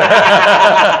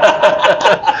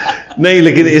 नहीं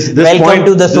लेकिन इस this welcome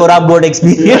to the Sorab board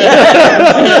experience.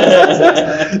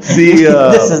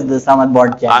 This is the Samad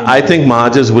board challenge. I think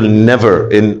Mahajers will never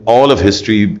in all of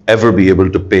history ever be able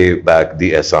to pay back the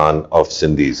ehsan of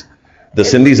Sindhis. The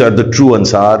Sindhis are the true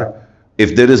Ansar.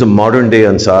 If there is a modern day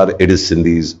Ansar, it is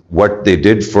Sindhis. What they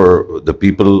did for the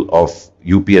people of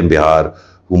UP and Bihar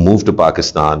who moved to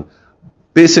Pakistan,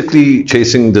 basically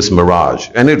chasing this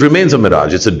mirage, and it remains a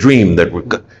mirage. It's a dream that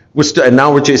and now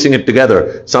we're chasing it together.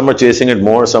 Some are chasing it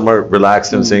more, some are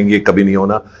relaxed and saying ye kabhi nahi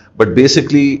hona. But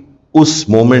basically उस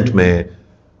moment में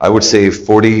I would say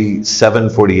 47,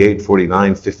 48,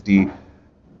 49, 50,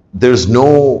 there's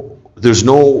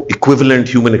no equivalent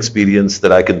human experience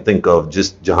that I can think of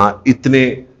जहां इतने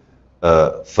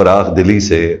फराग दिली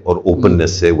से और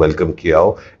openness से welcome किया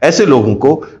हो ऐसे लोगों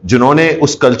को जिन्होंने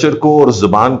उस कल्चर को और उस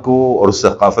जुबान को और उस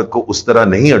सकाफत को उस तरह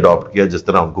नहीं अडॉप्ट किया जिस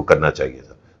तरह उनको करना चाहिए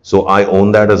था. So I own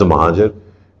that as a Mahajar,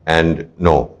 and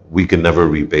no, we can never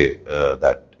repay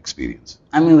that experience.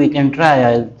 I mean, we can try.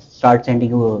 I'll start sending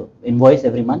you invoice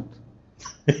every month.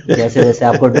 जैसे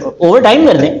आपको ओवर टाइम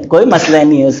कर दें, कोई मसला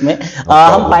नहीं है उसमें.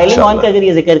 हम पाइलिंग ऑन का अगर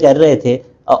ये जिक्र कर रहे थे,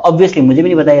 ऑब्वियसली मुझे भी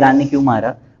नहीं पता ईरान ने क्यों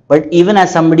मारा, but even as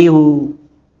somebody who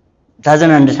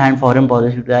doesn't understand foreign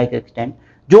policy to that extent,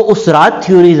 जो उस रात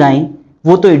थ्योरीज आई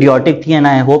वो तो इडियोटिक थी, and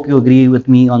I hope you agree with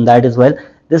me on that as well.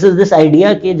 This is this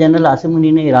idea कि जनरल आसिम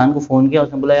मुनी ने ईरान को phone किया,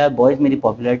 उसने बोला यार बॉयज मेरी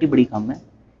पॉपुलैरिटी बड़ी कम है,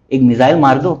 एक मिसाइल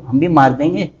मार दो, हम भी मार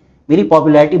देंगे, मेरी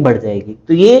पॉपुलैरिटी बढ़ जाएगी.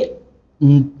 तो ये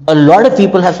a lot of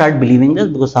people have started believing this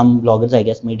because some bloggers I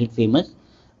guess made it famous,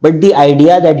 but the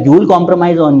idea that you will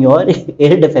compromise on your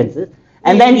air defenses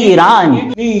and then Iran.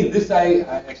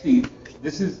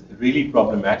 This is really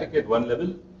problematic at one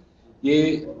level. ये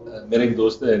मेरा एक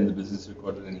दोस्त है in the business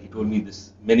recorder and he told me this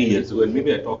many years ago and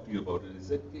maybe I talked to you about it. He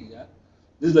said कि यार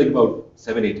this is like about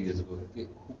 7-8 years ago कि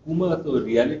हुकूमत और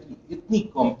reality इतनी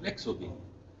complex हो गई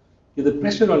कि the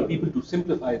pressure on people to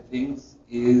simplify things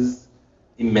is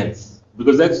immense.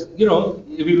 Because that's, you know,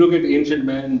 if you look at ancient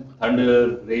men,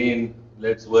 thunder, rain,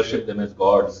 let's worship them as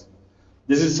gods.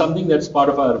 This is something that's part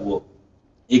of our work.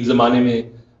 एक ज़माने में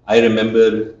I remember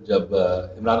जब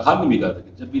इमरान खान ने भी कहा था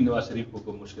कि जब भी नवाज शरीफ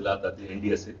को मुश्किलात आती है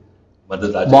इंडिया से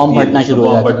मदद आ जाती है, बॉम्ब फटना शुरू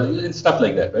हो जाता है, and stuff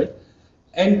like that, right?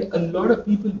 And a lot of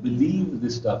people believe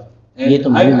this stuff. ये तो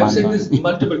And मैं भी I've said मानता this हूँ।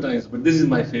 multiple times, but this is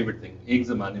my favorite thing. एक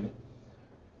ज़माने में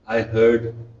I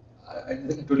heard, I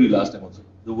think I told you last time also,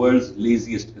 the world's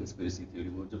laziest conspiracy theory.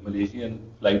 वो जब Malaysian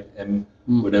flight M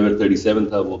whatever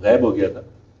 37 था वो गायब हो गया था.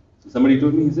 So somebody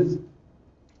told me, he says,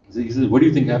 what do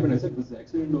you think happened? I said, was the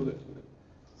accident over?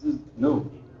 He says, no,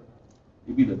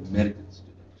 maybe the Americans did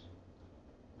it.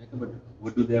 I said, but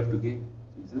what do they have to gain?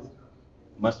 He says,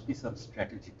 must be some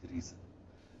strategic reason.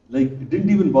 Like, didn't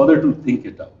even bother to think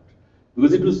it out.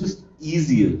 Because it was just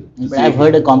easier. But I've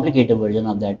heard a complicated version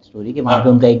of that story कि वहाँ पे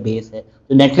उनका एक base है.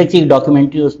 तो Netflix की एक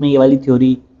documentary उसमें ये वाली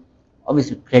theory,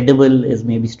 obviously credible is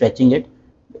maybe stretching it,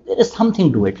 but there is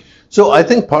something to it. So I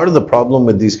think part of the problem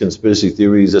with these conspiracy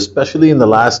theories, especially in the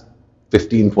last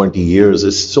 15, 20 years,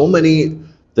 is so many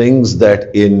things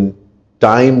that in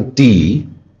time T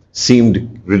seemed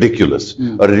ridiculous.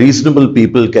 और reasonable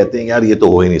people कहते हैं यार ये तो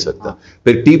हो ही नहीं सकता.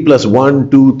 फिर T+1,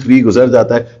 2, 3 गुजर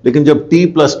जाता है. लेकिन जब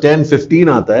T+10, 15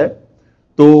 आता है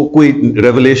तो कोई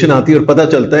revelation आती है और पता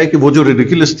चलता है कि वो जो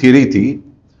ridiculous theory थी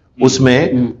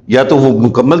उसमें या तो वो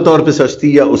मुकम्मल तौर पे सच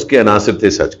थी या उसके अनासिर थे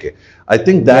सच के. I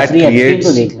think that creates.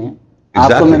 तो देख लें.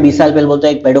 आपको मैं 20 साल पहले बोलता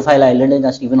एक pedophile island है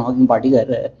जहाँ स्टीफन हॉकिंग पार्टी कर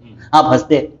रहा है. आप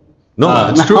हंसते. No,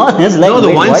 it's true. Like, no, the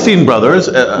wait, Weinstein brothers,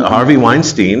 Harvey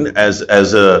Weinstein, as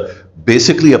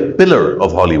basically a pillar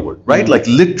of Hollywood, right? Like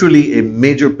literally a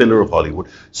major pillar of Hollywood.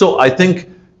 So I think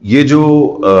ये जो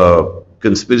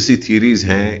conspiracy theories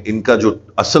हैं, इनका जो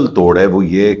असल तोड़ है वो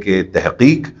ये कि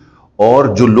तहकीक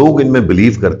और जो लोग इनमें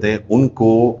believe करते हैं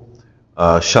उनको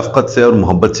शफकत से और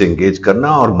मोहब्बत से engage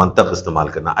करना और मंतक इस्तेमाल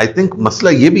करना. I think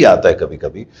मसला ये भी आता है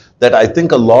कभी-कभी that I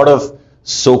think a lot of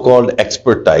so-called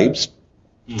expert types,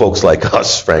 folks like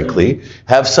us, frankly,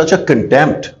 have such a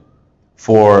contempt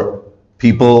for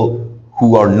people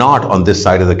who are not on this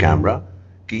side of the camera.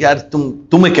 कि यार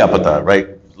तुम्हें क्या पता, right?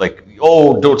 Like,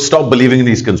 oh, don't stop believing in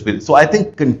these conspiracies. So I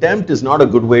think contempt is not a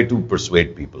good way to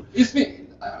persuade people.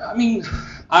 I mean,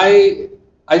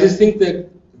 I just think that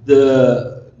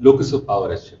the locus of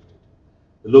power has shifted.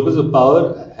 The locus of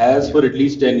power has for at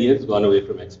least 10 years gone away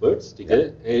from experts.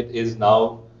 Okay? It is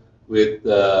now with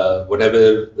whatever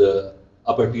the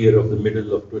upper tier of the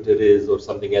middle of Twitter is or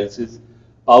something else is,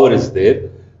 power is there.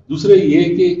 दूसरा ये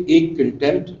कि एक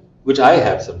contempt which I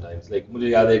have sometimes, like मुझे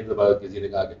याद है एक दफा किसी ने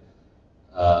कहा कि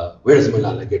where does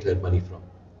Malala get her money from?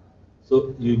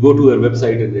 So you go to her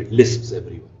website and it lists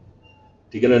everyone.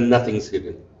 ठीक है ना, nothing's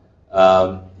hidden.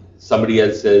 Somebody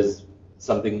else says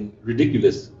something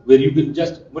ridiculous where you can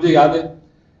just, मुझे याद है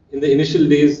in the initial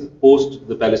days post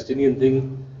the Palestinian thing,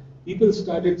 people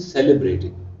started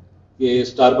celebrating कि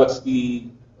Starbucks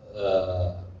की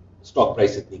stock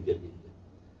price इतनी गिर गई है.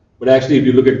 But actually, if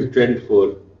you look at the trend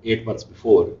for 8 months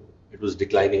before, it was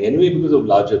declining anyway because of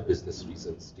larger business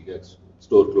reasons,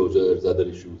 store closures, other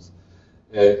issues,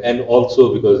 and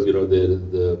also because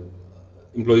the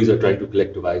employees are trying to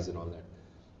collectivize and all that.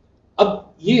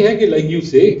 अब ये है कि like you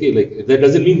say कि like that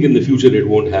doesn't mean in the future it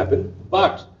won't happen,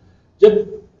 but जब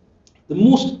the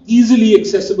most easily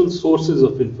accessible sources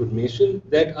of information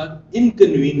that are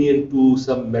inconvenient to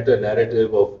some meta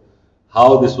narrative of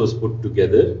how this was put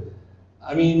together,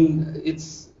 I mean,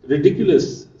 it's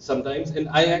ridiculous sometimes, and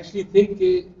I actually think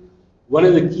one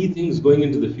of the key things going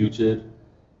into the future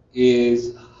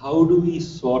is how do we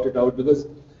sort it out? Because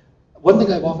one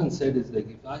thing I've often said is like,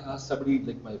 if I ask somebody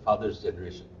like my father's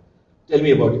generation, tell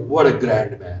me about it, what a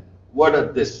grand man, what a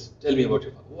this, tell me about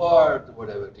your father,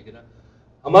 whatever, ठीक है ना?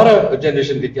 हमारा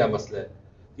generation के क्या मसला है?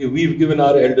 कि we've given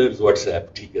our elders WhatsApp,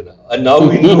 ठीक है ना? And now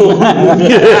we know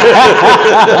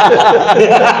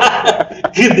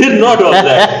they're not on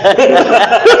that.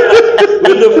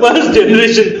 We're the first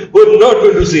generation who are not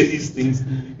going to say these things.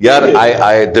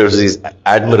 यार there's these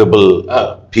admirable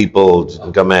people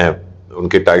जिनका मैं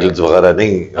उनके टाइटल्स वगैरह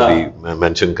नहीं अभी मैं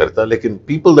मेंशन करता, लेकिन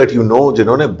people that you know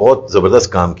जिन्होंने बहुत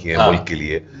जबरदस्त काम किए हैं मुल्क के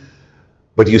लिए,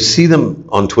 but you see them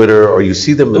on Twitter or you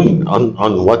see them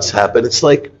on WhatsApp and it's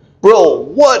like, bro,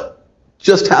 what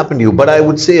just happened to you? But I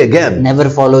would say again, never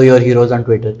follow your heroes on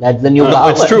Twitter. That's the new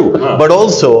power. It's true. But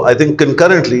also, I think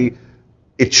concurrently,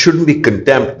 it shouldn't be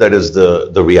contempt that is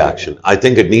the reaction. I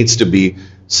think it needs to be,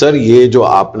 sir, ये जो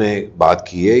आपने बात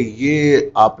की है,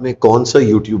 ये आपने कौन सा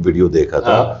YouTube वीडियो देखा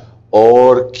था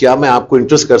और क्या मैं आपको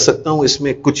इंटरेस्ट कर सकता हूँ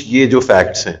इसमें कुछ ये जो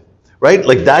facts हैं, right?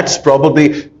 Like that's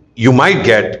probably, you might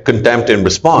get contempt in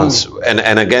response.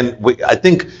 And again, I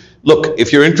think Look,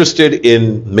 if you're interested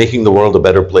in making the world a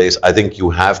better place, I think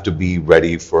you have to be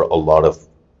ready for a lot of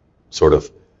sort of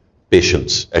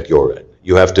patience at your end.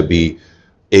 You have to be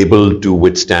able to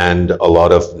withstand a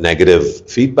lot of negative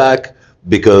feedback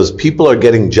because people are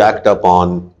getting jacked up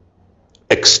on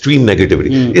extreme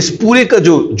negativity. इस पूरे का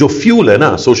जो fuel है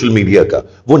ना social media का,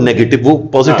 वो negative, वो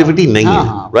positivity नहीं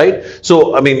है, right?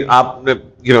 So I mean,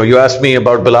 you asked me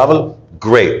about Bilawal,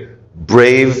 great,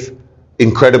 brave,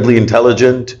 incredibly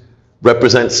intelligent,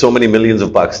 represents so many millions of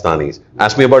Pakistanis.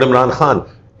 Ask me about Imran Khan,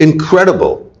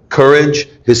 incredible courage,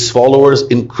 his followers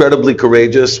incredibly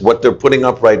courageous. What they're putting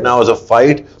up right now is a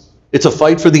fight. It's a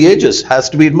fight for the ages, has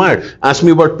to be admired. Ask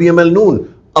me about PML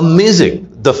Noon, amazing.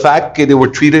 The fact that they were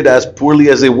treated as poorly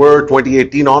as they were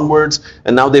 2018 onwards,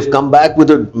 and now they've come back with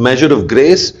a measure of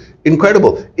grace,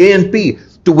 incredible. ANP,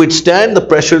 to withstand the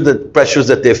pressures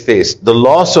that they faced, the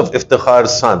loss of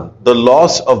Iftikhar's son, the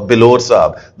loss of Bilor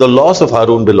Saab, the loss of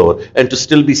Haroon Bilor, and to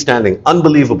still be standing,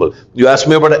 unbelievable. You asked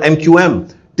me about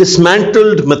MQM,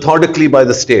 dismantled methodically by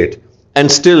the state,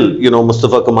 and still,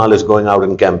 Mustafa Kamal is going out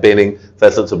and campaigning.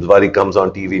 Faisal Sabzwari comes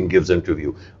on TV and gives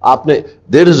interview.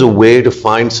 There is a way to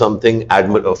find something,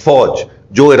 फौज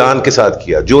जो Iran के साथ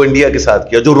किया, जो India के साथ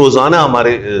किया, जो रोजाना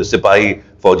हमारे सिपाही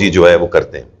फौजी जो है वो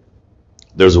करते हैं.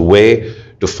 There's a way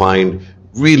to find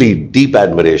really deep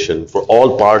admiration for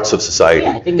all parts of society.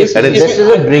 I think this is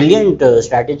a brilliant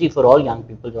strategy for all young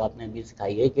people जो आपने अभी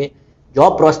सिखाई है कि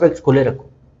जॉब प्रोस्पेक्ट्स खुले रखो.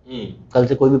 कल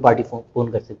से कोई भी पार्टी फोन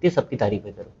कर सकती है, सबकी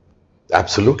तारीफें करो.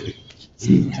 Absolutely.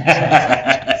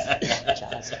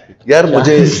 यार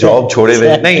मुझे जॉब छोड़े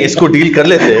हुए नहीं, इसको डील कर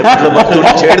लेते हैं, मतलब अब तो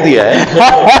छेड़ दिया है.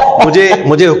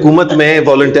 मुझे हुकूमत में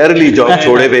वॉलंटरली जॉब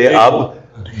छोड़े हुए अब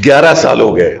 11 साल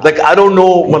हो गए. Like I don't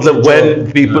know, मतलब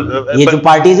when people ये जो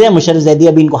पार्टीज है मुशर्रफ ज़ैदी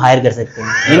अभी इनको हायर कर सकते हैं.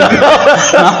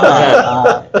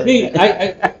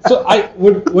 So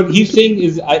what he's saying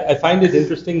is I find it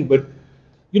interesting, but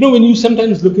when you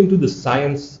sometimes look into the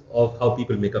science of how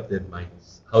people make up their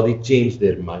minds, how they change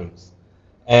their minds,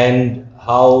 and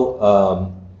how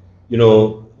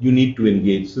you need to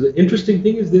engage. So the interesting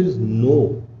thing is there is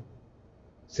no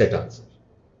set answer.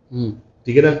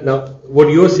 Now, what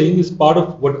you're saying is part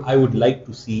of what I would like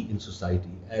to see in society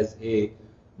as a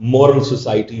moral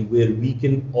society where we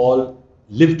can all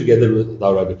live together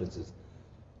without our differences.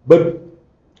 But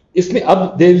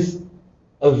there's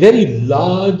a very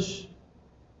large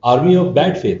army of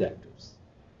bad faith actors,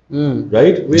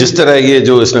 right? जिस तरह ये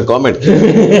जो इसने comment किया,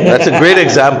 that's a great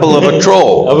example of a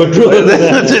troll.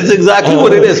 That's exactly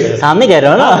what it is. सामने कह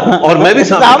रहे हो ना? और मैं भी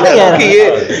सामने कह रहा हूँ कि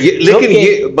ये लेकिन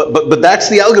but that's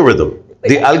the algorithm.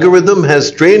 The algorithm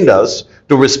has trained us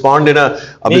to respond in a.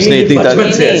 अब इसने इतनी नहीं.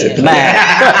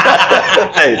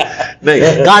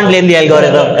 Can't blame the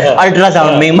algorithm.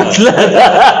 Ultrasound में मतलब.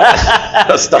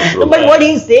 But what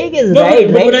he's saying is right.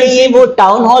 ये वो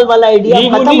town hall वाला idea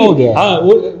खत्म हो गया. हाँ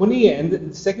वो नहीं है. And the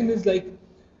second is like,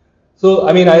 so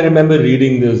I mean I remember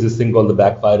reading there's this thing called the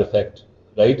backfire effect,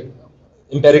 right?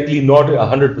 Empirically not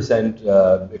 100%.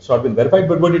 It's not been verified,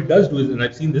 but what it does do is, and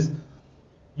I've seen this.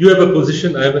 You have a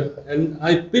position, and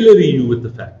I pillory you with the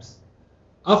facts.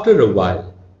 After a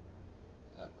while,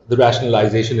 the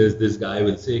rationalization is this guy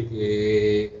will say,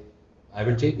 I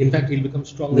will take. In fact, he'll become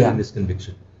stronger in his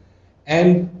conviction.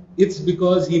 And it's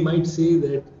because he might say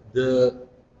that the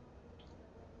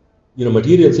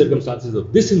material circumstances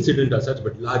of this incident are such,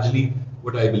 but largely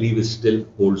what I believe is still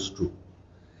holds true.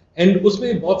 And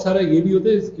उसमें बहुत सारा ये भी होता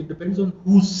है, it depends on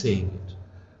who's saying it.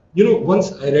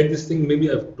 Once I read this thing,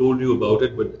 maybe I've told you about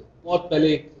it, but बहुत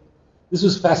पहले, this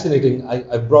was fascinating.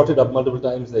 I brought it up multiple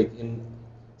times. Like in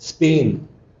Spain,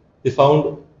 they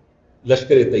found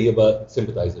Lashkar-e-Taiba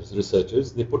sympathizers,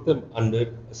 researchers. They put them under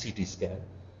a CT scan,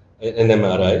 an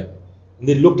MRI, and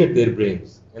they looked at their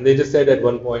brains. And they just said at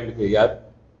one point, okay, yaar,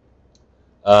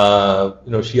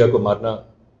 Shia ko marna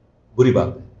buri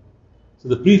baat hai. So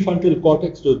the prefrontal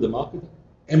cortex to the mark is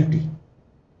empty.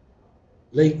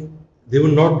 Like, they were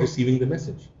not receiving the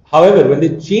message. However, when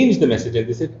they changed the message and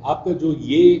they said, आपका जो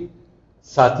ये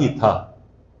साथी था,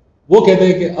 वो कहते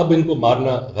हैं कि अब इनको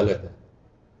मारना गलत है.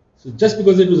 So just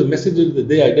because it was a message that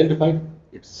they identified,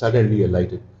 it suddenly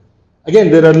alighted.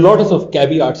 Again, there are lots of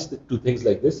caveats to things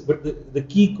like this, but the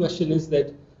key question is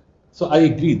that, so I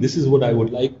agree, this is what I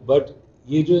would like, but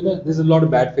ये जो है ना, there's a lot of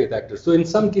bad faith actors. So in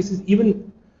some cases,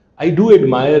 even I do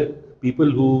admire people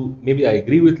who maybe I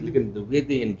agree with, like the way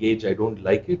they engage, I don't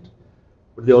like it.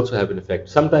 But they also have an effect.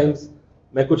 Sometimes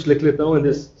मैं कुछ लिख लेता हूँ and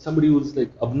there's somebody who's like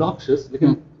obnoxious,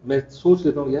 लेकिन मैं सोच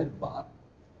लेता हूँ यार बात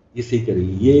ये सही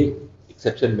करेगी, ये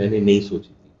exception मैंने नहीं सोची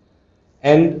थी.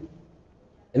 And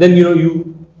then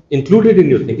you include it in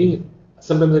your thinking.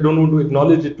 sometimes I don't want to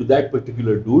acknowledge it to that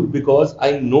particular dude because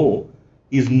I know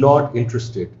he's not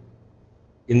interested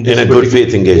in a good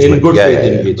faith engagement. In good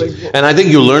faith engagement. And I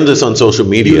think you learn this on social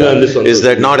media. Is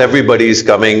that not everybody is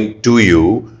coming to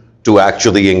you to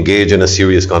actually engage in a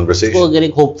serious conversation? So अगर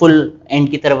एक hopeful end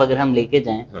की तरफ अगर हम लेके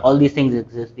जाएं, all these things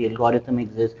exist, the algorithm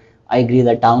exists. I agree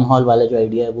that town hall वाला जो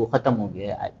idea है वो खत्म हो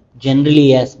गया है. Generally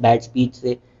yes, bad speech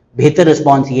से बेहतर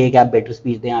response ये है कि आप better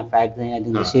speech दें, आप facts दें. I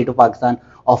think the state of Pakistan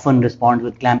often responds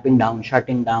with clamping down,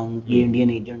 shutting down. ये Indian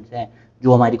agents हैं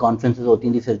जो हमारी conferences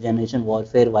होती थी fifth generation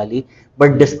warfare वाली.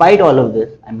 But despite all of this,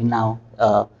 I mean now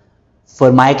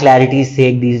for my clarity's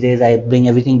sake these days I bring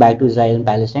everything back to Israel and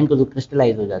Palestine because वो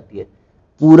crystallize हो जाती है.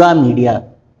 पूरा media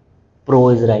pro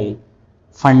Israel,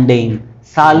 funding,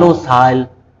 सालों साल,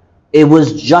 it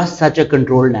was just such a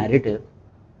controlled narrative.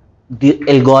 The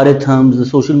algorithms, the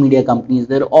social media companies,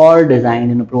 they're all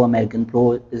designed in a pro-American,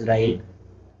 pro-Israel.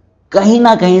 कहीं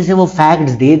ना कहीं से वो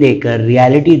facts दे देकर,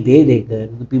 reality दे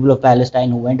देकर, the people of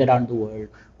Palestine who went around the world,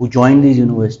 who joined these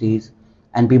universities,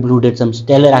 and people who did some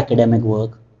stellar academic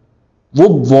work, वो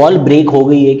wall break हो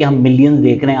गई है कि हम millions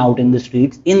देख रहे हैं out in the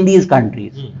streets in these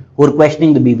countries who are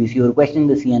questioning the BBC, who are questioning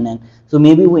the CNN. So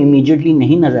maybe वो immediately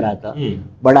नहीं नजर आता,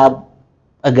 but आप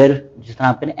अगर जिस तरह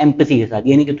आप करें empathy के साथ,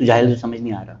 ये नहीं कि तू जाहिल समझ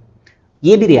नहीं आ रहा,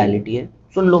 ये भी reality है,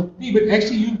 सुन लो. But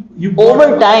actually you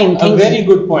over time a very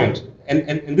good point,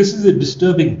 and this is a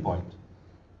disturbing point.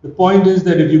 The point is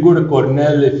that if you go to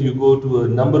Cornell, if you go to a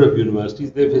number of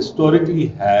universities, they've historically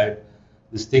had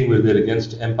this thing where they're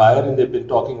against empire and they've been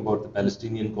talking about the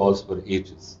Palestinian cause for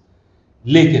ages.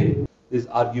 Lekin, there's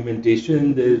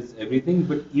argumentation, there's everything,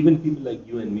 but even people like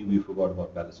you and me, we forgot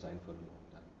about Palestine for a long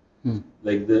time.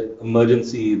 Like the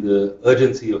emergency, the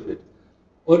urgency of it.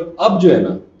 और अब जो है ना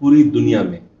पूरी दुनिया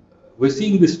में we're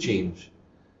seeing this change.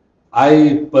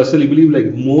 I personally believe like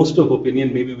most of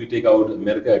opinion, maybe we take out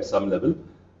America at some level,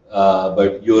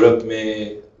 but Europe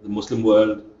में, the Muslim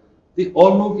world, they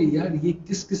all know कि यार ये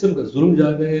किस किस्म का जुल्म जा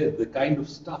रहा है, the kind of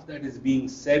stuff that is being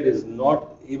said is not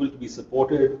able to be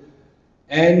supported,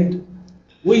 and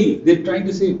they're trying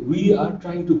to say we are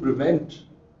trying to prevent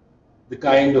the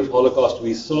kind of Holocaust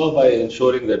we saw by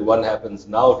ensuring that one happens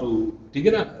now to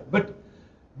but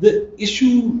the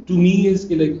issue to me is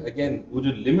like again वो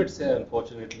जो limits है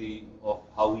unfortunately of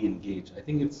how we engage. I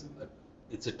think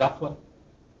it's a tough one,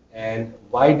 and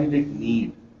why did it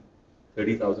need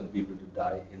 30,000 people to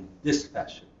die in this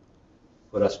fashion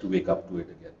for us to wake up to it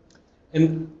again?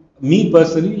 And me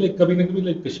personally, like kabhi na kabhi,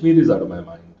 like Kashmir is out of my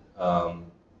mind.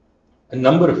 A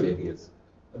number of areas.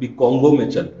 Abhi Congo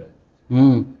mein chal raha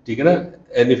hai. ठीक है ना?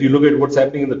 And if you look at what's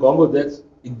happening in the Congo, that's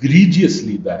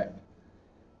egregiously bad.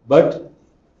 But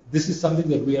this is something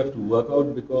that we have to work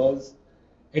out because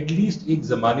at least ek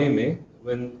zamane mein,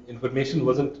 when information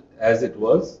wasn't as it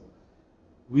was,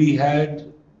 we had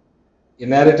a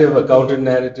narrative, a counter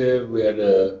narrative, we had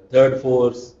a third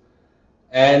force,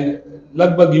 and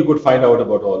lagbhag you could find out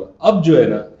about all. Ab jo hai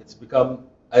na, it's become,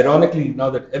 ironically, now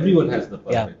that everyone has the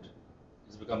permit,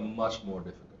 it's become much more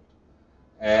difficult.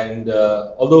 And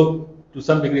although to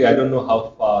some degree, I don't know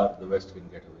how far the West can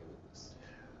get away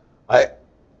with this.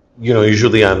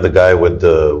 Usually I'm the guy with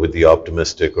the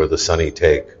optimistic or the sunny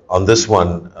take. On this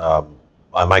one,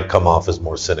 I might come off as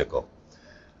more cynical.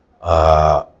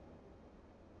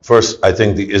 First, I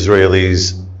think the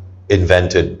Israelis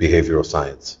invented behavioral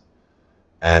science.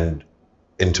 And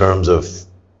in terms of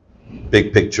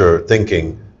big picture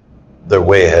thinking, they're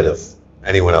way ahead of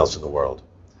anyone else in the world.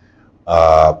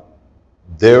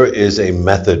 There is a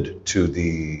method to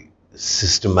the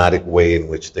systematic way in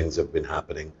which things have been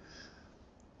happening.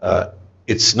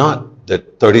 It's not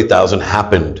that 30,000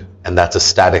 happened and that's a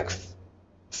static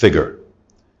figure.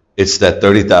 It's that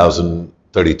 30,000,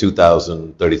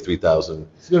 32,000, 33,000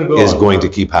 is going to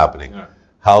keep happening. Yeah.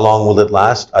 How long will it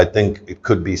last? I think it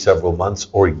could be several months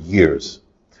or years.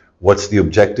 What's the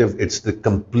objective? It's the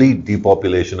complete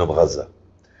depopulation of Gaza.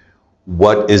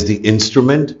 What is the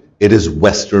instrument? It is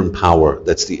Western power.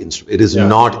 That's the instrument. It is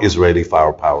not Israeli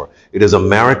firepower. It is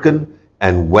American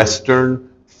and Western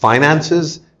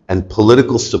finances and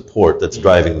political support that's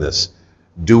driving this.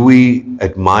 Do we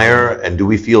admire and do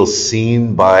we feel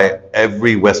seen by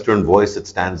every Western voice that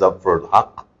stands up for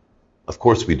Haq? Of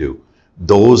course we do.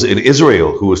 Those in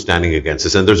Israel who are standing against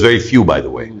this, and there's very few, by the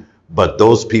way, but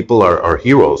those people are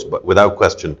heroes, but without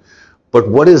question. But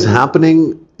what is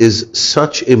happening is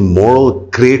such a moral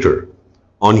crater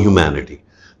on humanity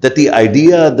that the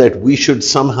idea that we should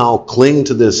somehow cling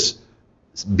to this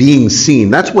being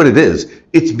seen, that's what it is.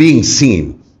 It's being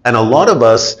seen. And a lot of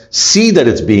us see that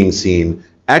it's being seen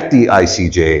at the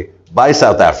ICJ, by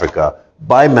South Africa,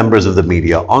 by members of the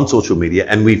media on social media,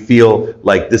 and we feel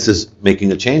like this is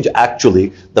making a change.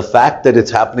 Actually, the fact that it's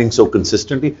happening so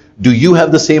consistently, do you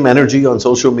have the same energy on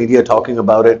social media talking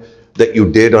about it that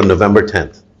you did on November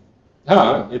 10th?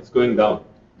 It's going down.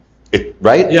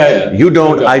 Right? Yeah. You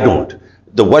don't, I don't.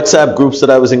 The WhatsApp groups that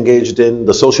I was engaged in,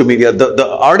 the social media, the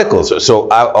articles.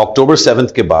 So October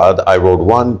 7th ke baad, I wrote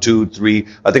 1, 2, 3,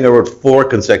 I think I wrote 4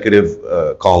 consecutive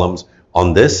columns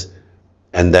on this.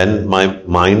 And then my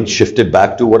mind shifted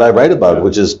back to what I write about,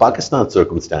 which is Pakistan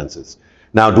circumstances.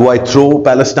 Now, do I throw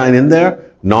Palestine in there?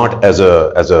 Not as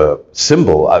a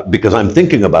symbol, because I'm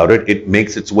thinking about it. It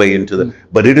makes its way into the,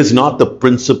 but it is not the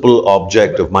principal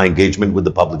object of my engagement with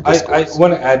the public discourse. I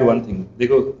want to add one thing.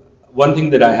 One thing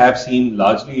that I have seen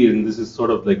largely, and this is sort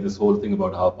of like this whole thing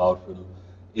about how powerful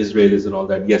Israel is and all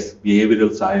that. Yes,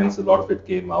 behavioral science, a lot of it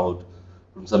came out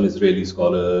from some Israeli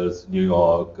scholars, New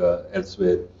York,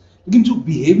 elsewhere. Again, so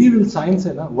behavioral science,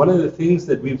 one of the things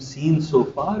that we've seen so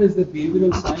far is that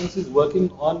behavioral science is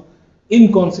working on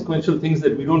inconsequential things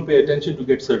that we don't pay attention to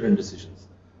get certain decisions.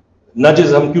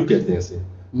 Nudges, hum kyun kehte hain ise?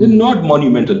 They're not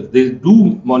monumental. They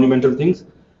do monumental things.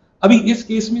 Abhi, is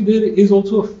case mein, there is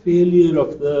also a failure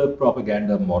of the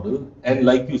propaganda model. And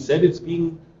like you said, it's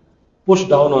being pushed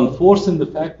down on force in the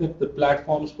fact that the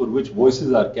platforms for which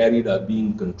voices are carried are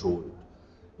being controlled.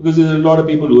 Because there's a lot of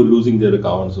people who are losing their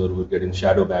accounts or who are getting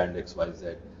shadow banned, X, Y,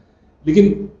 Z.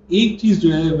 Lekin ek cheez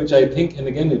jo hai, which I think, and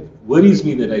again it worries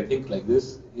me that I think like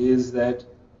this, is that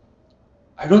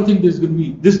I don't think there's going to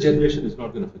be, this generation is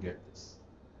not going to forget this.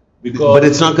 Because but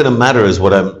it's not going to matter is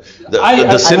what I'm,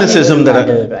 the cynicism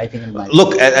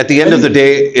look, at the end of the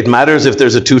day, it matters if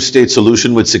there's a two-state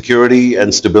solution with security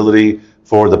and stability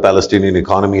for the Palestinian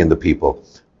economy and the people.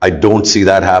 I don't see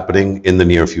that happening in the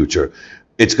near future.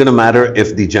 It's going to matter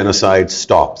if the genocide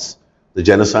stops. The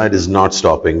genocide is not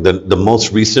stopping. The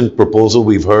most recent proposal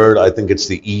we've heard, I think it's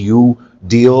the EU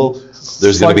deal.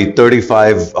 There's going to be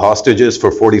 35 hostages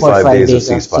for 45 days of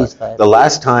ceasefire. The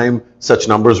last time such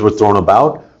numbers were thrown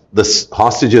about, the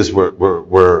hostages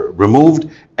were removed,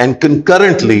 and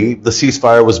concurrently the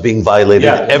ceasefire was being violated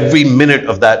every minute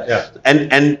of that.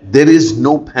 And there is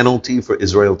no penalty for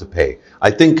Israel to pay.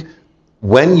 I think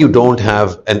when you don't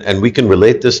have, and we can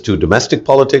relate this to domestic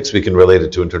politics, we can relate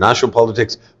it to international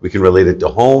politics, we can relate it to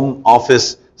home,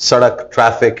 office, sadak,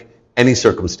 traffic, any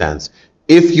circumstance.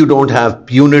 If you don't have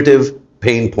punitive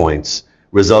pain points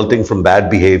resulting from bad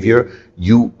behavior,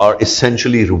 you are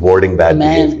essentially rewarding bad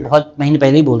behavior. मैं बहुत महीने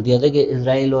पहले ही बोल दिया था कि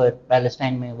Israel और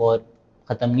Palestine में वॉर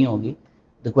खत्म नहीं होगी.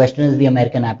 The question is the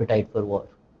American appetite for war.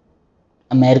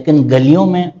 American गलियों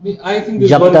में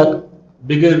जब तक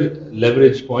bigger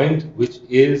leverage point, which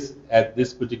is at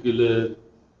this particular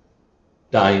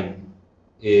time,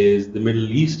 is the Middle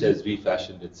East has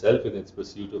refashioned itself in its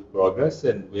pursuit of progress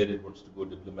and where it wants to go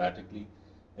diplomatically.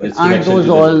 But aren't those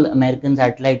all American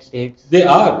satellite states? They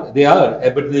are.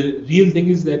 But the real thing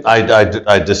is that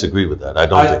I disagree with that. I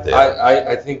don't think they are.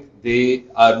 I think they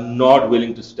are not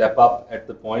willing to step up at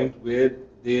the point where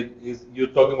there is.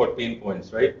 You're talking about pain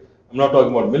points, right? I'm not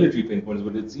talking about military pain points,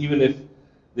 but it's even if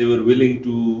they were willing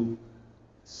to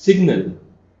signal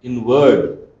in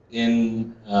word,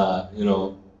 in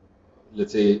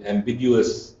let's say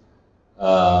ambiguous,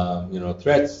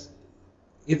 threats.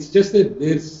 It's just that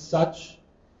there's such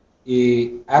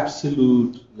a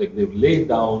absolute, like they've laid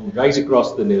down right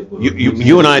across the neighborhood.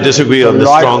 You and I disagree on this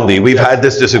strongly. We've had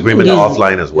this disagreement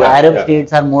offline as well. Arab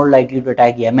states are more likely to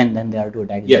attack Yemen than they are to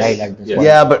attack Israel at this point.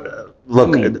 Yeah, but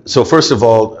look, so first of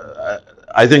all,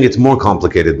 I think it's more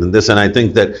complicated than this, and I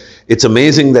think that it's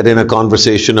amazing that in a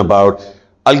conversation about,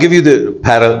 I'll give you the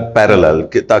parallel,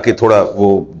 ताकि थोड़ा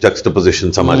वो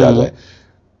juxtaposition समझ आ जाए.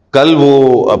 कल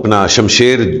वो अपना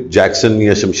Shamsher Jackson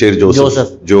या Shamsher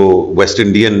Joseph जो वेस्ट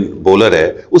इंडियन बॉलर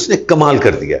है, उसने कमाल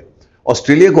कर दिया.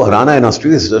 ऑस्ट्रेलिया को हराना है,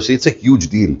 Australia it's a huge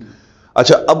deal.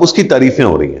 अच्छा, अब उसकी तारीफें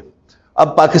हो रही हैं.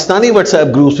 अब पाकिस्तानी व्हाट्सएप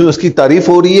ग्रुप्स में उसकी तारीफ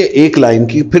हो रही है एक लाइन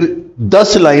की, फिर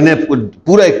 10 लाइनें,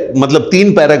 पूरा मतलब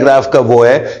 3 पैराग्राफ का वो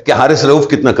है कि हारिस रऊफ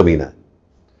कितना कमीना है,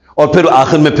 और फिर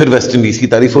आखिर में फिर वेस्ट इंडीज की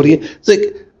तारीफ हो रही है. So,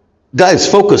 guys,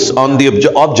 focus on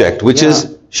the object, which is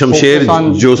Shamsher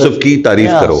Joseph की तारीफ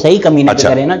करो. सही कमीना पे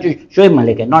करे ना, जो शोएब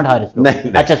मलिक है, नॉट हारिस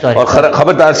रऊफ. अच्छा, सॉरी. और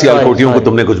खबरदार सियालकोटियों को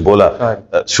तुमने कुछ बोला.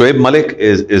 Shoaib Malik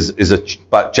is a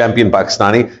champion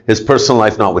Pakistani, his personal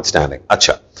life notwithstanding.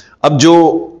 अच्छा, अब जो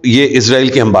ये इजराइल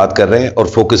की हम बात कर रहे हैं और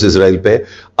फोकस इजराइल पे,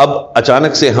 अब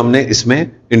अचानक से हमने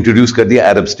इसमें इंट्रोड्यूस कर दिया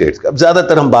अरब स्टेट्स का. अब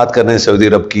ज्यादातर हम बात कर रहे हैं सऊदी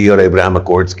अरब की और अब्राहम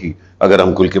अकॉर्ड्स की, अगर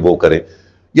हम कुल के वो करें.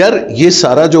 यार, ये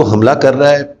सारा जो हमला कर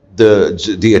रहा है,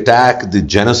 the attack, the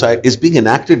genocide is being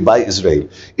enacted by Israel.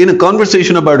 In a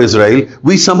conversation about Israel,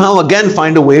 we somehow again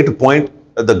find a way to point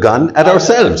the gun at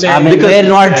ourselves. I mean, we're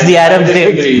not the Arab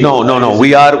states. No.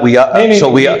 We are.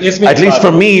 At least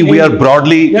for me, we are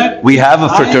broadly. We have a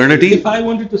fraternity. If I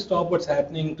wanted to stop what's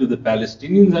happening to the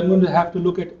Palestinians, I'm going to have to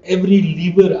look at every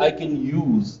lever I can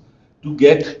use to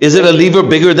get. Is it a lever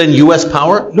bigger than U.S.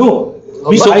 power? No.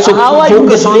 So how are you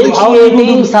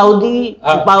differentiating Saudi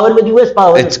power with US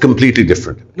power? It's completely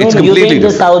different. It's you completely think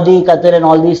different. Saudi, Qatar and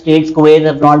all these states, Kuwait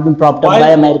have not been propped up by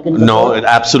Americans? No,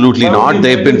 absolutely not.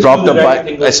 They've been propped up by,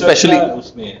 especially,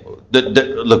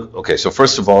 look, okay, so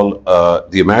first of all,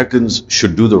 the Americans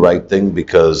should do the right thing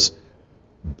because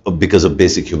of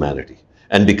basic humanity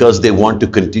and because they want to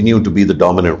continue to be the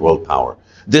dominant world power.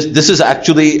 This is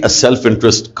actually a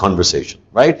self-interest conversation,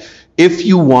 right? If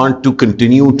you want to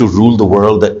continue to rule the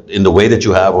world in the way that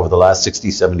you have over the last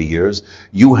 60, 70 years,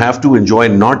 you have to enjoy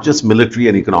not just military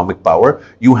and economic power,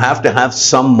 you have to have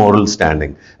some moral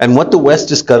standing. And what the West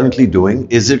is currently doing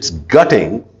is it's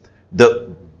gutting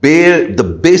the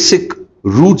basic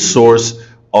root source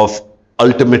of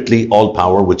ultimately all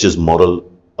power, which is moral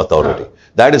authority.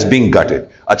 That is being gutted.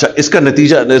 अच्छा इसका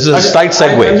नतीजा, this is a slight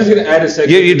segue.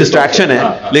 ये distraction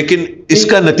है, लेकिन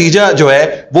इसका नतीजा जो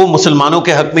है वो मुसलमानों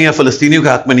के हक में या फलस्तीनियों के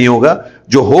हक में नहीं होगा.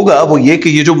 जो होगा वो ये कि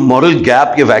ये जो moral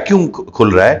gap, ये vacuum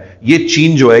खुल रहा है, ये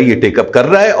चीन जो है ये टेक अप कर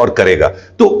रहा है और करेगा.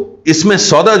 तो इसमें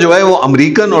सौदा जो है वो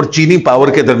अमेरिकन और चीनी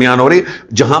पावर के दरमियान हो रही,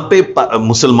 जहां पे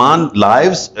मुसलमान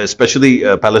lives, especially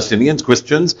Palestinians,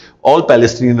 Christians, all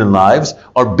Palestinian lives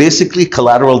are basically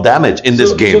collateral damage in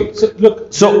this game. The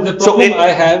problem I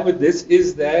have with this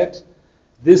is that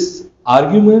this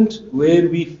argument where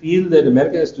we feel that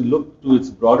America has to look to its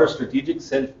broader strategic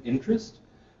self-interest,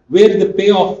 where the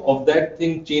payoff of that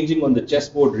thing changing on the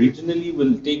chessboard regionally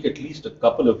will take at least a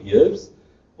couple of years.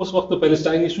 उस वक्त तो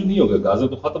Palestine issue नहीं होगा, Gaza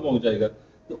तो खत्म हो जाएगा.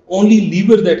 The only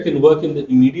lever that can work in the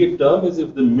immediate term is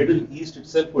if the Middle East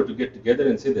itself were to get together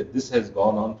and say that this has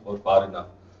gone on for far enough.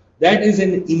 That is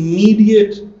an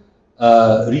immediate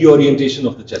reorientation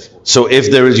of the chessboard. So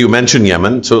if there is, you mentioned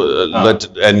Yemen,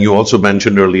 and you also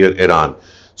mentioned earlier Iran.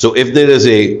 So if there is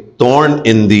a thorn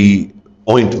in the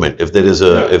ointment, if there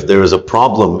is a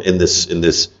problem in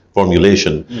this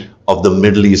formulation of the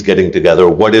Middle East getting together,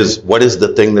 what is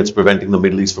the thing that's preventing the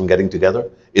Middle East from getting together?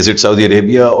 Is it Saudi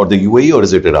Arabia or the UAE or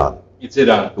is it Iran? It's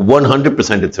Iran.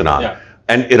 100% it's Iran. Yeah.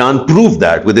 And Iran proved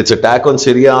that with its attack on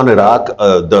Syria, on Iraq,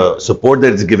 the support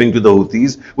that it's giving to the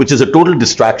Houthis, which is a total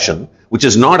distraction, which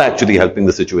is not actually helping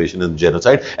the situation in the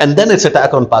genocide, and then its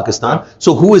attack on Pakistan.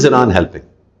 So who is Iran helping?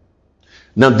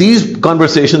 Now these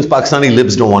conversations Pakistani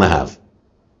libs don't want to have.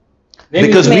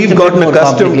 Because we've gotten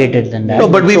accustomed. No,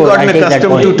 but we've gotten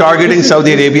accustomed to targeting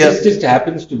Saudi Arabia. This just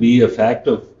happens to be a fact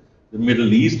of the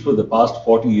Middle East for the past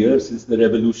 40 years since the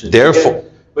revolution. Therefore,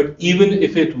 but even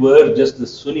if it were just the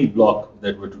Sunni bloc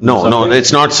that were to do something. No,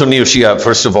 it's not Sunni or Shia.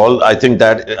 First of all, I think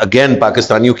that again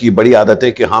पाकिस्तानियों की बड़ी आदत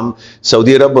है कि हम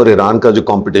Saudi अरब और Iran का जो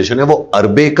कंपटीशन है वो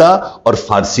अरबे का और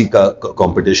फारसी का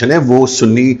कंपटीशन है, वो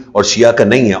सुन्नी और शिया का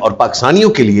नहीं है. और पाकिस्तानियों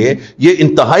के लिए ये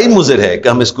इंतहाई मुज़र है कि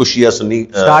हम इसको शिया सुन्नी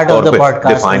तौर पे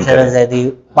डिफाइन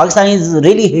करें. Pakistanis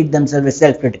really hate themselves as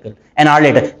self-critical an hour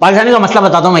later. Pakistani का मसला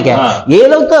बताता हूँ मैं क्या है. ये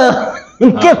लोग तो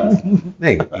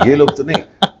नहीं, ये लोग तो नहीं.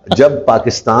 जब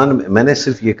पाकिस्तान, मैंने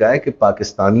सिर्फ ये कहा है कि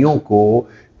पाकिस्तानियों को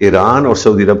ईरान और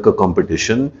सऊदी अरब का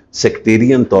कंपटीशन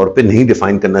सेक्टेरियन तौर पे नहीं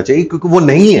डिफाइन करना चाहिए क्योंकि वो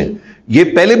नहीं है. ये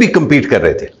पहले भी compete कर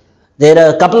रहे थे. There are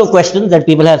a couple of questions that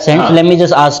people have sent. Let me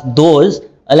just ask those.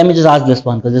 Let me just ask this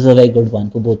one because this is a very good one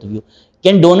for both of you.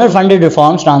 Can donor-funded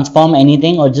reforms transform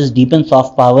anything or just deepen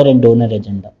soft power and donor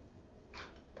agenda?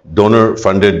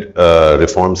 Donor-funded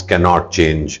reforms cannot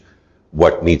change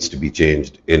what needs to be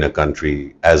changed in a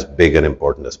country as big and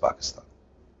important as Pakistan.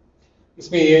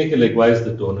 इसमें ये है कि like why is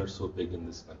the donor so big in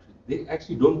this country? They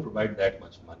actually don't provide that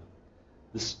much money.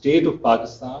 The state of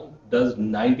Pakistan does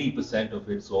 90% of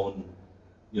its own,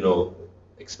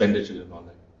 expenditure and all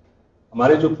that.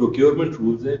 हमारे जो procurement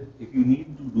rules है, if you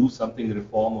need to do something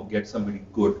reform or get somebody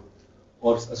good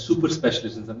or a super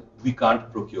specialist in something, we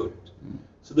can't procure it.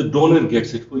 So the donor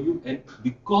gets it for you, and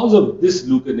because of this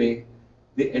lucre,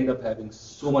 they end up having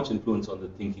so much influence on the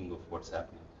thinking of what's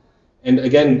happening. And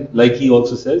again, like he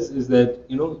also says, is that,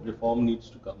 reform needs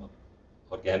to come up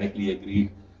organically, agreed.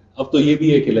 अब तो ये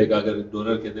भी है कि like अगर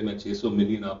donor कहते मैं 600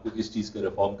 million आपको इस चीज का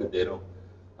reform कर दे रहा हूँ,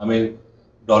 हमें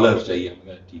dollar चाहिए,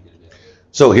 हमें ठीक है.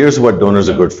 So here's what donors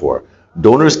are good for.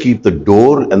 Donors keep the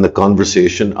door and the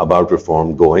conversation about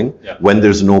reform going when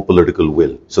there's no political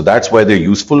will. So that's why they're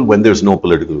useful when there's no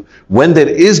political will. When there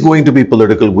is going to be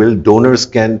political will, donors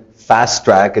can fast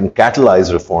track and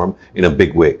catalyze reform in a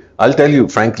big way. I'll tell you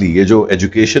frankly, ये जो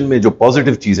education में जो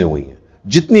positive चीजें हुई हैं,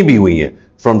 जितनी भी हुई हैं,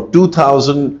 from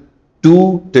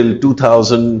 2002 till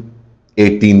 2018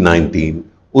 1819,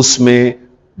 usme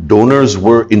donors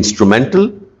were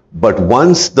instrumental, but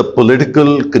once the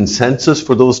political consensus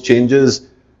for those changes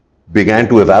began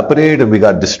to evaporate and we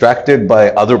got distracted by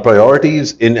other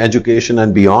priorities in education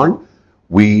and beyond,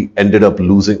 we ended up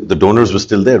losing. The donors were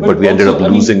still there, but we ended up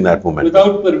losing that momentum.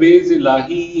 Without Parvez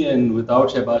Ilahi and without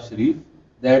Shehbaz Sharif,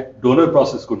 that donor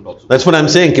process couldn't also. That's what I'm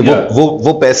saying. कि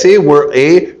वो पैसे were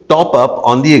a top up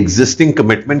on the existing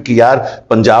commitment कि यार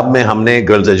पंजाब में हमने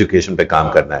girls education पे काम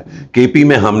करना है, केपी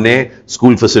में हमने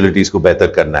school facilities को बेहतर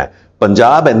करना है,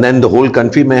 Punjab and then the whole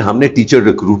country में हमने teacher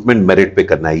recruitment merit पे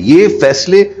करना है. ये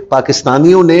फैसले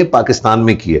पाकिस्तानियों ने पाकिस्तान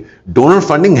में किए. Donor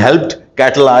funding helped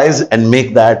catalyze and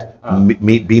make that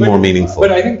be more meaningful.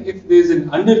 But I think if there's an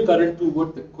undercurrent to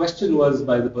what the question was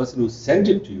by the person who sent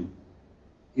it to you,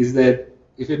 is that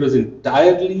if it was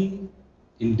entirely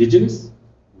indigenous,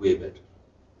 way better.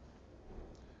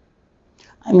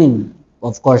 I mean,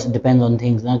 of course, it depends on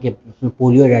things ना कि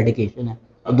polio eradication है,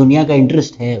 और दुनिया का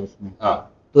interest है उसमें,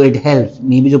 तो it helps.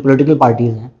 Maybe जो political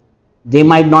parties हैं, they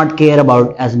might not care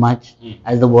about as much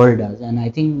as the world does, and I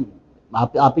think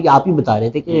आप ही बता रहे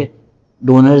थे कि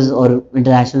donors और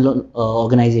international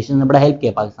organizations ने बड़ा help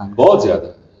किया पाकिस्तान को. बहुत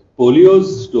ज़्यादा.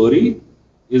 Polio's story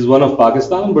is one of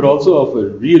Pakistan, but also of a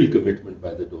real commitment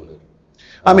by the donor.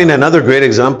 I mean, another great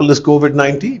example is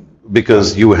COVID-19,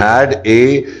 because you had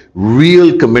a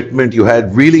real commitment, you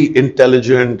had really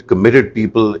intelligent, committed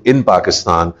people in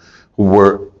Pakistan who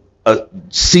were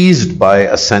seized by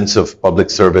a sense of public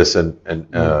service and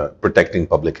protecting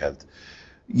public health.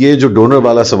 ये जो donor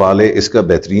वाला सवाल है, इसका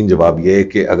बेहतरीन जवाब ये है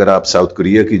कि अगर आप साउथ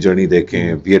कोरिया की जर्नी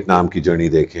देखें, वियतनाम की जर्नी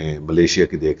देखें, मलेशिया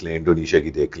की देख लें, इंडोनेशिया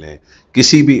की देख लें,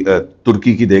 किसी भी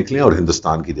तुर्की की देख लें और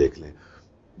हिंदुस्तान की देख लें,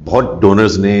 बहुत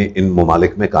डोनर्स ने इन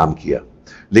ममालिक में काम किया,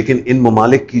 लेकिन इन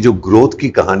ममालिक की जो ग्रोथ की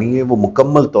कहानी है वो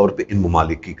मुकम्मल तौर पे इन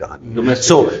ममालिक की कहानी है.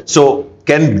 So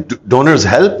can donors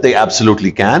help? They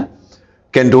absolutely can.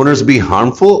 Can donors be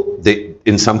harmful?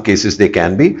 In some cases they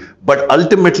can be, but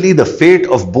ultimately the fate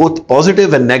of both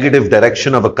positive and negative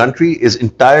direction of a country is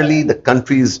entirely the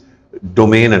country's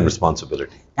domain and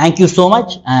responsibility. Thank you so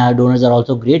much. Donors are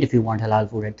also great if you want halal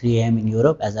food at 3 a.m. in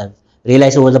Europe, as I've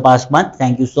realized over the past month.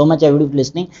 Thank you so much everybody for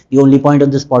listening. The only point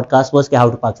of this podcast was how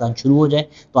to Pakistan shuru ho jaye.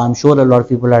 So I'm sure a lot of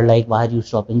people are like, why are you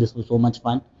stopping? This was so much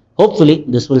fun. Hopefully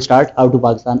this will start How to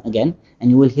Pakistan again,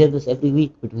 and you will hear this every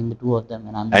week between the two of them.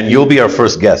 And you'll be our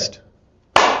first guest.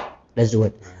 Let's do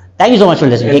it. Thank you so much for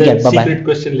listening. Take care. Bye bye. Secret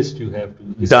question list you have to.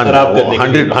 Done.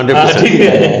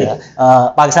 100%.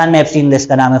 Pakistan में Epstein list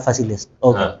का नाम है फसी list.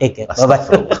 Okay. Take care. Bye bye.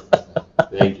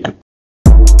 Thank you.